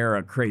my hair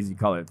a crazy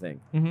color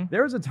thing. Mm-hmm.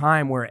 There was a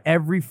time where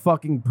every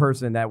fucking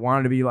person that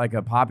wanted to be like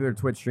a popular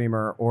Twitch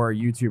streamer or a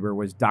YouTuber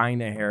was dyeing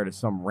their hair to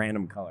some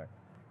random color.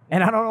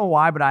 And I don't know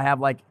why, but I have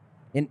like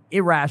an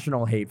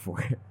irrational hate for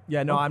it.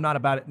 Yeah, no, I'm not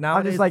about it. Now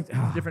I'm just like,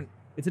 it's different.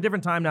 It's a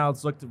different time now.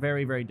 It's looked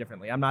very, very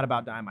differently. I'm not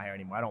about dyeing my hair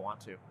anymore. I don't want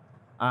to.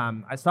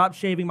 I stopped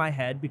shaving my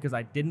head because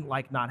I didn't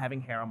like not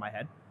having hair on my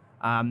head.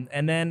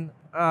 And then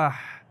I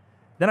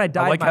dyed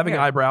I like my having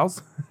hair.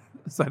 eyebrows.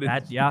 So I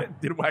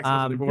didn't wax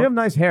those anymore. You have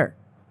nice hair.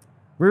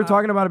 We were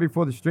talking about it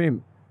before the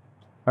stream,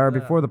 or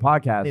before the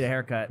podcast. Need a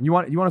haircut. You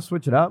want to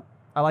switch it up?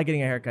 I like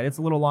getting a haircut. It's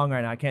a little long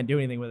right now. I can't do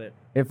anything with it.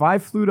 If I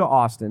flew to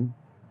Austin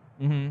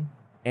Mm-hmm.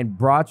 and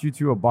brought you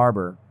to a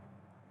barber,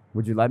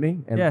 would you let me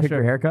and Yeah, pick sure.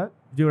 your haircut?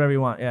 Do whatever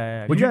you want.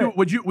 Yeah.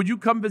 Would you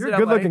come visit You're a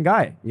LA? good-looking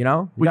guy, you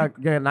know? You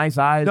got nice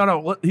eyes.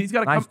 No, he's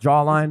got a nice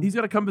jawline. He's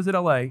got to come visit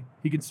LA.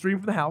 He can stream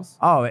from the house.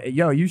 Oh,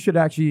 yo, you should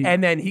actually.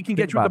 And then he can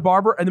get you at the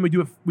barber, and then we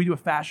do a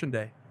fashion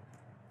day.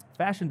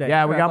 Fashion day.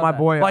 Yeah, Sure, we I got love my that.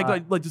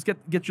 boy. Like just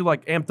get you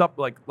like amped up,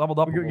 like leveled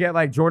up. We could get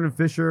like Jordan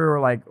Fisher or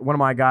like one of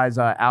my guys,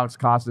 Alex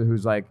Costa,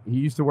 who's like he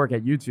used to work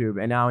at YouTube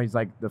and now he's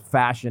like the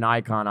fashion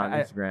icon on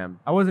Instagram.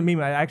 I wasn't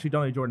memeing. I actually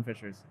don't know Jordan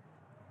Fisher's.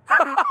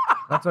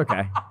 That's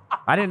okay.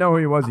 I didn't know who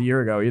he was a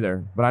year ago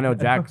either, but I know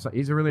Jack.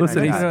 He's a really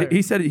Listen, nice guy.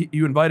 he said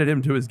you invited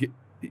him to his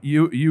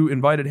you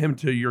invited him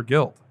to your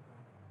guild.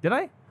 Did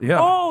I? Yeah.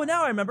 Oh,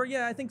 now I remember.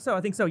 Yeah, I think so.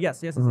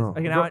 Yes.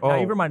 Okay, now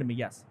you reminded me.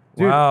 Yes.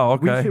 Dude, wow.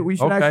 Okay. we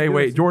should actually okay. do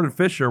Wait, this. Jordan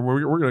Fisher.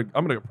 I'm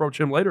gonna approach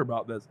him later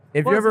about this.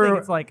 If Well, you that's the thing, ever,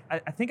 it's like I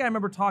think I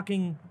remember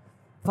talking.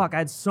 Fuck, I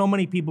had so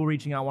many people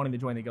reaching out wanting to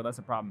join the guild. That's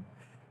a problem.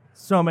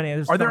 So many.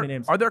 There's so many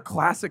names. Are there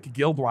classic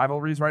guild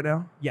rivalries right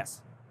now?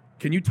 Yes.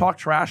 Can you talk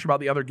trash about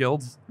the other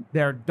guilds?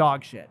 They're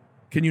dog shit.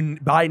 Can you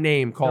by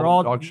name call They're them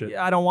all dog shit?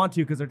 I don't want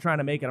to because they're trying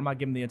to make it. I'm not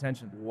giving the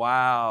attention.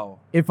 Wow.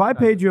 if I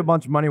paid you a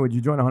bunch of money, would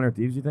you join 100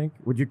 Thieves? You think?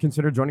 Would you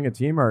consider joining a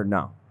team or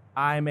no?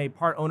 I'm a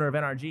part owner of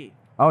NRG.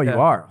 Oh, you Yeah.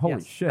 are. Holy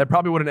Yes. shit! That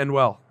probably wouldn't end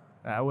well.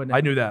 I wouldn't.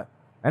 I knew that.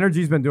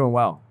 Energy's been doing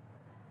well.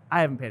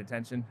 I haven't paid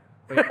attention.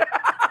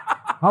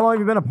 How long have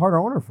you been a part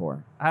owner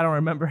for? I don't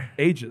remember.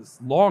 Ages.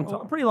 Long A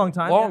time. pretty long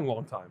time. Long, yeah.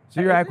 long time.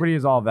 So your equity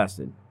is all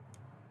vested.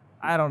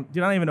 I don't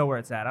even know where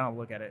it's at. I don't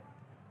look at it.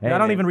 Hey, I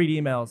don't man. even read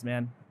emails,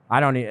 man. I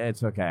don't need.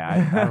 It's okay. I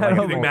don't I like don't You it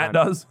think full Matt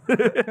time. does?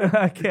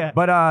 I can't.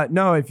 But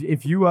no,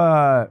 if you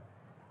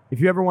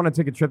ever want to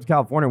take a trip to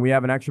California, we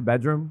have an extra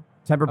bedroom,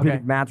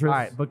 Tempur-Pedic mattress. All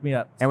right, book me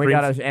up. And we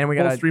got a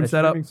Full a stream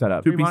setup. streaming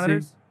setup. 2 Three PC.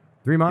 monitors?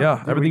 3 months. Yeah,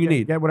 Dude, everything we you can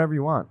need. Get whatever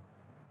you want.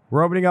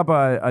 We're opening up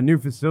a new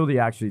facility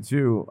actually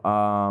too.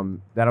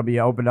 That'll be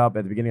opened up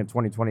at the beginning of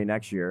 2020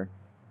 next year,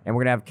 and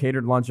we're gonna have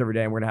catered lunch every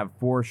day, and we're gonna have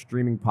 4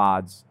 streaming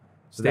pods.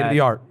 So State of the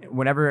art.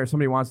 Whenever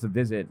somebody wants to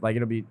visit, like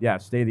it'll be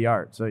state of the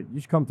art. So you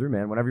should come through,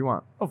 man. Whenever you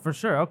want. Oh, for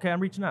sure. Okay,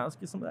 I'm reaching out. Let's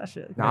get some of that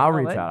shit. No, I'll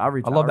reach out. I'll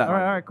reach out. I love that. All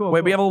right, cool. Wait,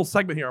 cool. we have a little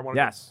segment here. I want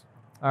to. Yes.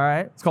 All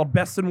right. It's called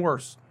Best and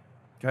Worst.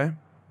 Okay.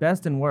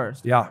 Best and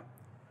worst. Yeah.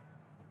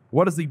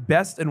 What is the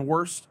best and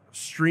worst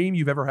stream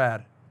you've ever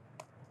had?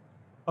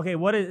 Okay,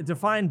 what is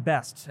define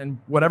best and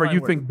Whatever define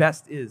you worst. think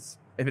best is.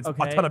 If it's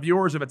Okay. a ton of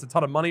viewers, if it's a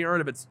ton of money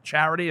earned, if it's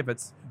charity, if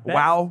it's Best-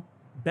 wow.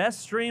 Best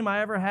stream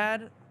I ever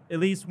had, at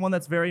least one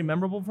that's very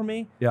memorable for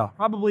me. Yeah.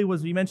 Probably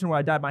was, you mentioned when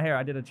I dyed my hair.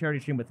 I did a charity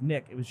stream with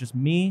Nick. It was just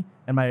me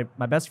and my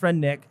best friend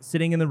Nick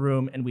sitting in the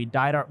room, and we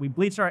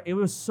bleached our. It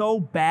was so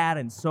bad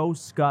and so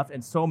scuffed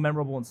and so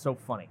memorable and so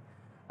funny,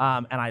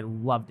 and I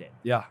loved it.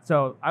 Yeah.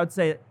 So I would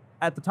say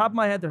at the top of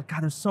my head,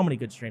 there's so many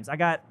good streams.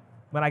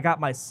 When I got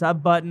my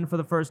sub button for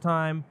the first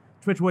time.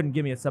 Twitch wouldn't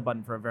give me a sub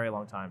button for a very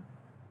long time.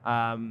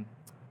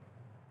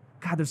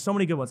 God, there's so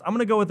many good ones. I'm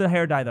gonna go with the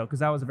hair dye though, because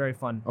that was a very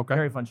fun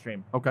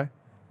stream. Okay.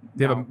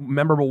 Do you have a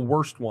memorable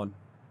worst one?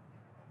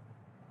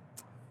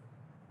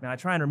 Man, I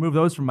try and remove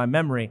those from my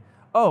memory.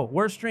 Oh,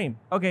 worst stream.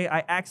 Okay,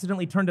 I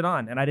accidentally turned it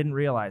on and I didn't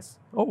realize.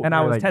 Oh, and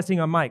I was like- testing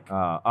on mic.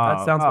 That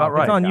sounds about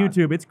right. It's on God.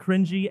 YouTube. It's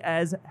cringy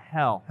as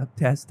hell.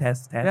 Test.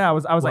 Yeah, I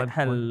was like, One.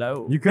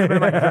 hello. You could have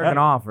been like jerking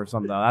off or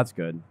something though. That's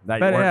good. That you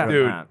But, weren't yeah.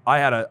 doing Dude,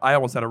 that. I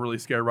almost had a really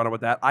scary run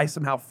with that. I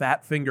somehow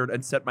fat fingered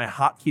and set my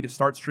hotkey to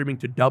start streaming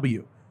to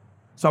W.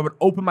 So I would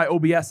open my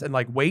OBS and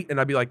like wait, and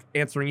I'd be like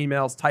answering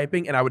emails,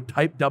 typing, and I would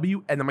type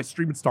W, and then my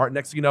stream would start.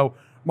 Next thing you know,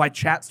 my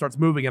chat starts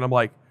moving, and I'm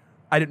like,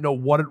 I didn't know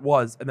what it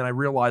was, and then I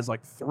realized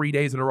like 3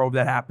 days in a row of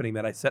that happening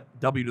that I set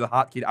W to the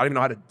hotkey. I don't even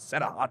know how to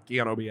set a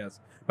hotkey on OBS,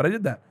 but I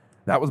did that.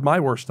 That was my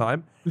worst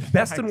time.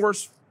 Best and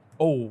worst.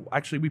 Oh,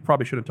 actually, we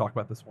probably shouldn't talk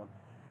about this one.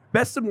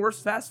 Best and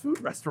worst fast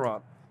food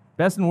restaurant.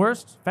 Best and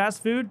worst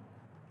fast food.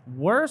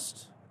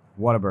 Worst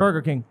What a burger.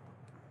 Burger King.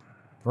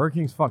 Burger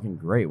King's fucking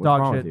great. What's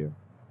Dog wrong shit. with you?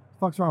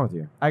 What's wrong with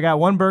you? I got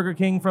one Burger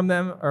King from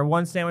them or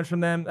one sandwich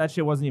from them. That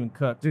shit wasn't even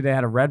cooked. Dude, they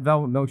had a red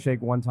velvet milkshake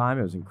one time.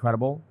 It was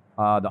incredible.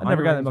 The I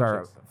never got the onions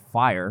are milkshakes.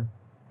 fire.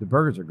 The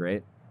burgers are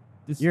great.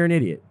 Just- You're an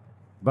idiot,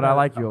 but I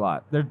like you a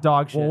lot. They're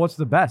dog shit. Well, what's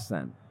the best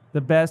then? the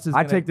best is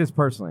I gonna- take this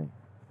personally.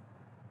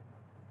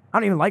 I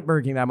don't even like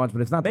Burger King that much,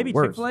 but it's not maybe the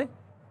worst. Chick-fil-A.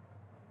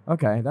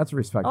 Okay, that's a I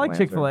respectable like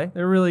answer. Chick-fil-A.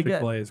 They're really good.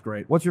 Chick-fil-A is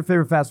great. What's your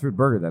favorite fast food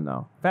burger then,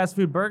 though? Fast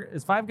food burger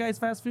is Five Guys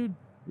fast food.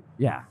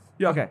 Yeah.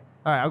 Yeah. Okay.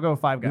 All right, I'll go with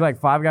Five Guys. You like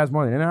Five Guys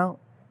more than In-N-Out?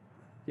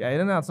 Yeah,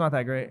 In-N-Out's not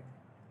that great.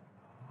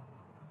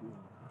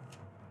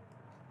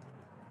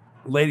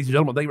 Ladies and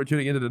gentlemen, thank you for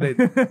tuning in to today.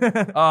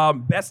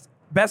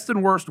 Best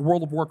and worst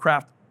World of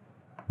Warcraft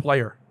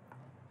player.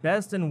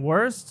 Best and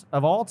worst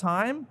of all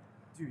time.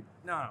 Dude,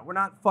 no, we're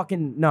not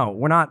fucking. No,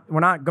 we're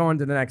not going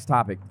to the next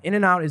topic.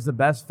 In-N-Out is the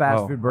best fast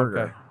Oh, food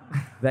burger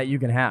that you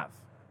can have.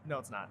 No,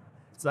 it's not.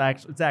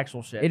 It's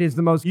actual shit. It is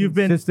the most You've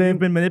been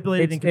consistent.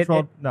 manipulated and It's-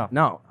 controlled. No.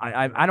 No,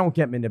 I don't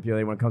get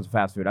manipulated when it comes to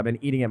fast food. I've been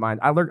eating at mine.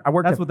 I worked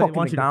That's at what they fucking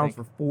want you to McDonald's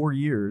for think. 4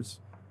 years.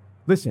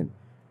 Listen,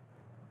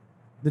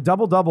 the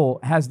double-double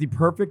has the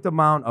perfect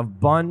amount of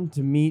bun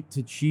to meat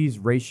to cheese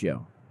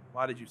ratio.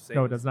 Why did you say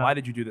No, it this? does not. Why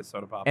did you do this,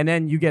 Sodapoppin? And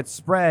then you get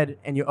spread,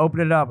 and you open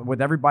it up, and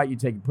with every bite you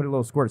take, you put a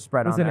little squirt of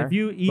spread Listen, on there. if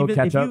you Little even if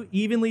ketchup. you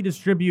evenly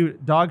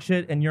distribute dog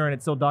shit and urine,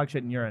 it's still dog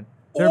shit and urine.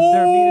 Their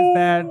meat is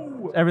bad.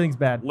 Everything's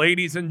bad.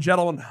 Ladies and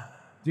gentlemen,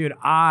 Dude,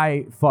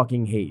 I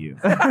fucking hate you.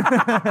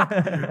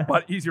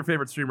 but he's your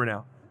favorite streamer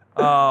now.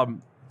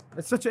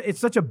 It's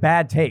such a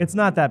bad take. It's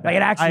not that bad. Like,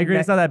 it actually I agree. ma-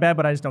 It's not that bad,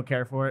 but I just don't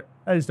care for it.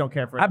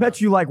 I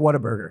bet you like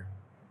Whataburger.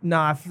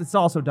 Nah, it's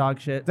also dog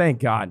shit. Thank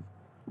God.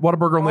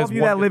 Whataburger only All has of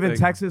you one that good live in thing.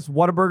 Texas,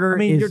 Whataburger I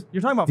mean, is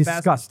you're talking about fast.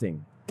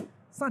 disgusting.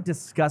 It's not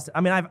disgusting.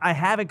 I mean, I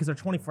have it because they're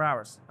 24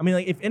 hours. I mean,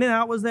 like if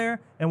In-N-Out was there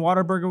and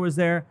Whataburger was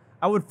there,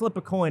 I would flip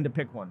a coin to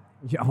pick one.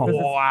 Yeah,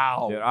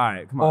 Wow. Dude, all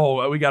right, come on.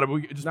 Oh, we got to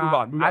just move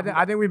on. Move on.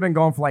 I think we've been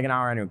going for like an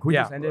hour anyway. Can we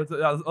Yeah. just end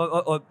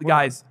it?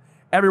 Guys,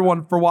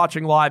 everyone for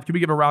watching live, can we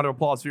give a round of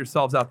applause for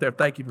yourselves out there?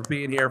 Thank you for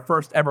being here.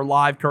 First ever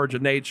live CouRage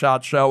and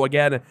Nadeshot Show.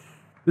 Again,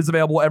 this is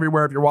available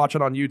everywhere if you're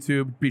watching on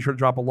YouTube. Be sure to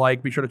drop a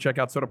like. Be sure to check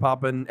out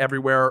Sodapoppin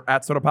everywhere,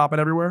 at Sodapoppin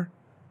everywhere.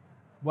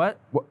 What?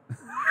 What?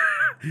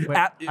 Wait,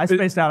 I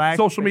spaced out. I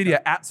actually Social spaced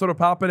media, at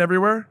Sodapoppin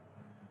everywhere.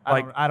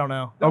 I don't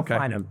know. Okay.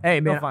 Find him. Hey,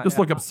 man, find Just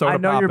look up Sodapoppin. I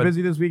know you're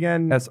busy this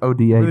weekend.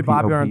 SODA. Really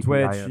popular on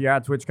Twitch. You're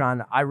at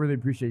TwitchCon. I really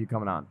appreciate you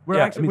coming on. We're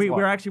Yeah, actually it means a lot.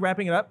 we're actually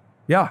wrapping it up.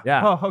 Yeah.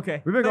 Yeah. Oh,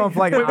 okay. We've been going for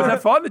like Wait, was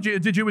that fun?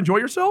 Did you enjoy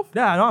yourself?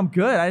 Yeah, no, I'm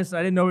good. I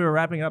didn't know we were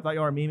wrapping it up. I thought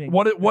you were memeing.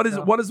 What is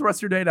the rest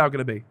of your day now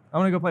going to be? I'm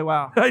gonna go play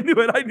WoW. I knew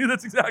it. I knew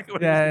that's exactly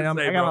what Yeah, I and was going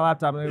to say, I got bro. my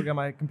laptop. I'm gonna go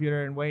my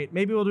computer and wait.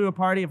 Maybe we'll do a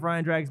party if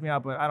Ryan drags me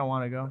out, but I don't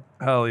want to go.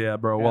 Hell yeah,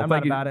 bro. Yeah, Well, I'm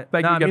thank not you. about it.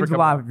 Thank No, you it again means for a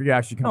coming. lot if you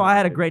actually come. No, on. I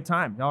had a great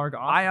time. Y'all are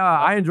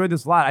awesome. I enjoyed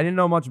this a lot. I didn't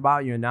know much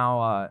about you, and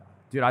now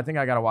Dude, I think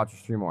I gotta watch your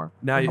stream more.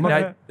 Now you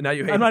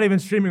hate I'm not even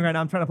streaming right now.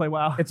 I'm trying to play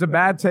WoW. It's a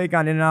bad take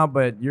on In-N-Out,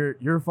 but you're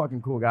a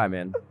fucking cool guy,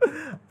 man.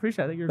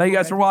 Appreciate it. Thank you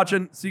guys for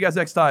watching. See you guys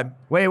next time.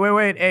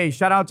 Wait. Hey,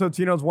 shout out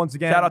Totinos once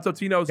again. Shout out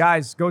Totinos.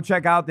 Guys, go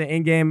check out the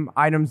in-game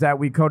items that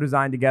we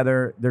co-designed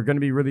together. They're going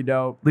to be really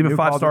dope. Leave a New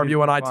 5-star Call of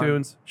review on Duty fun.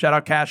 iTunes. Shout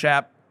out Cash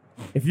App.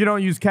 If you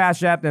don't use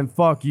Cash App, then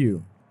fuck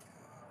you.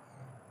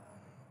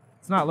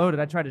 It's not loaded.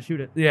 I tried to shoot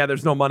it. Yeah,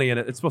 there's no money in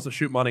it. It's supposed to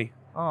shoot money.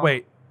 Oh.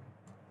 Wait,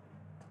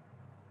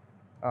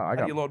 Oh, I how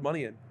got do you load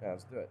money in? Yeah,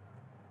 let's do it.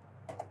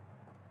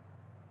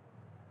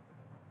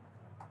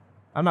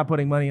 I'm not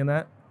putting money in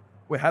that.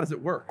 Wait, how does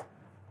it work?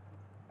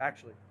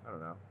 Actually, I don't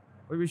know.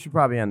 We should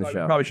probably end the we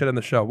show. probably should end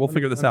the show. We'll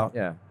figure this out.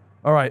 Yeah.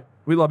 All right.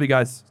 We love you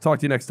guys. Talk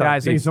to you next time.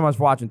 Guys, thank you Peace. so much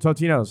for watching.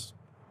 Totinos,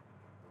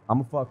 I'm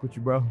going to fuck with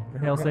you, bro.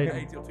 Hail Satan.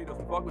 Hey,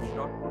 Totinos, fuck with you,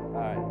 dog. All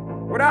right.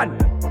 We're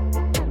done.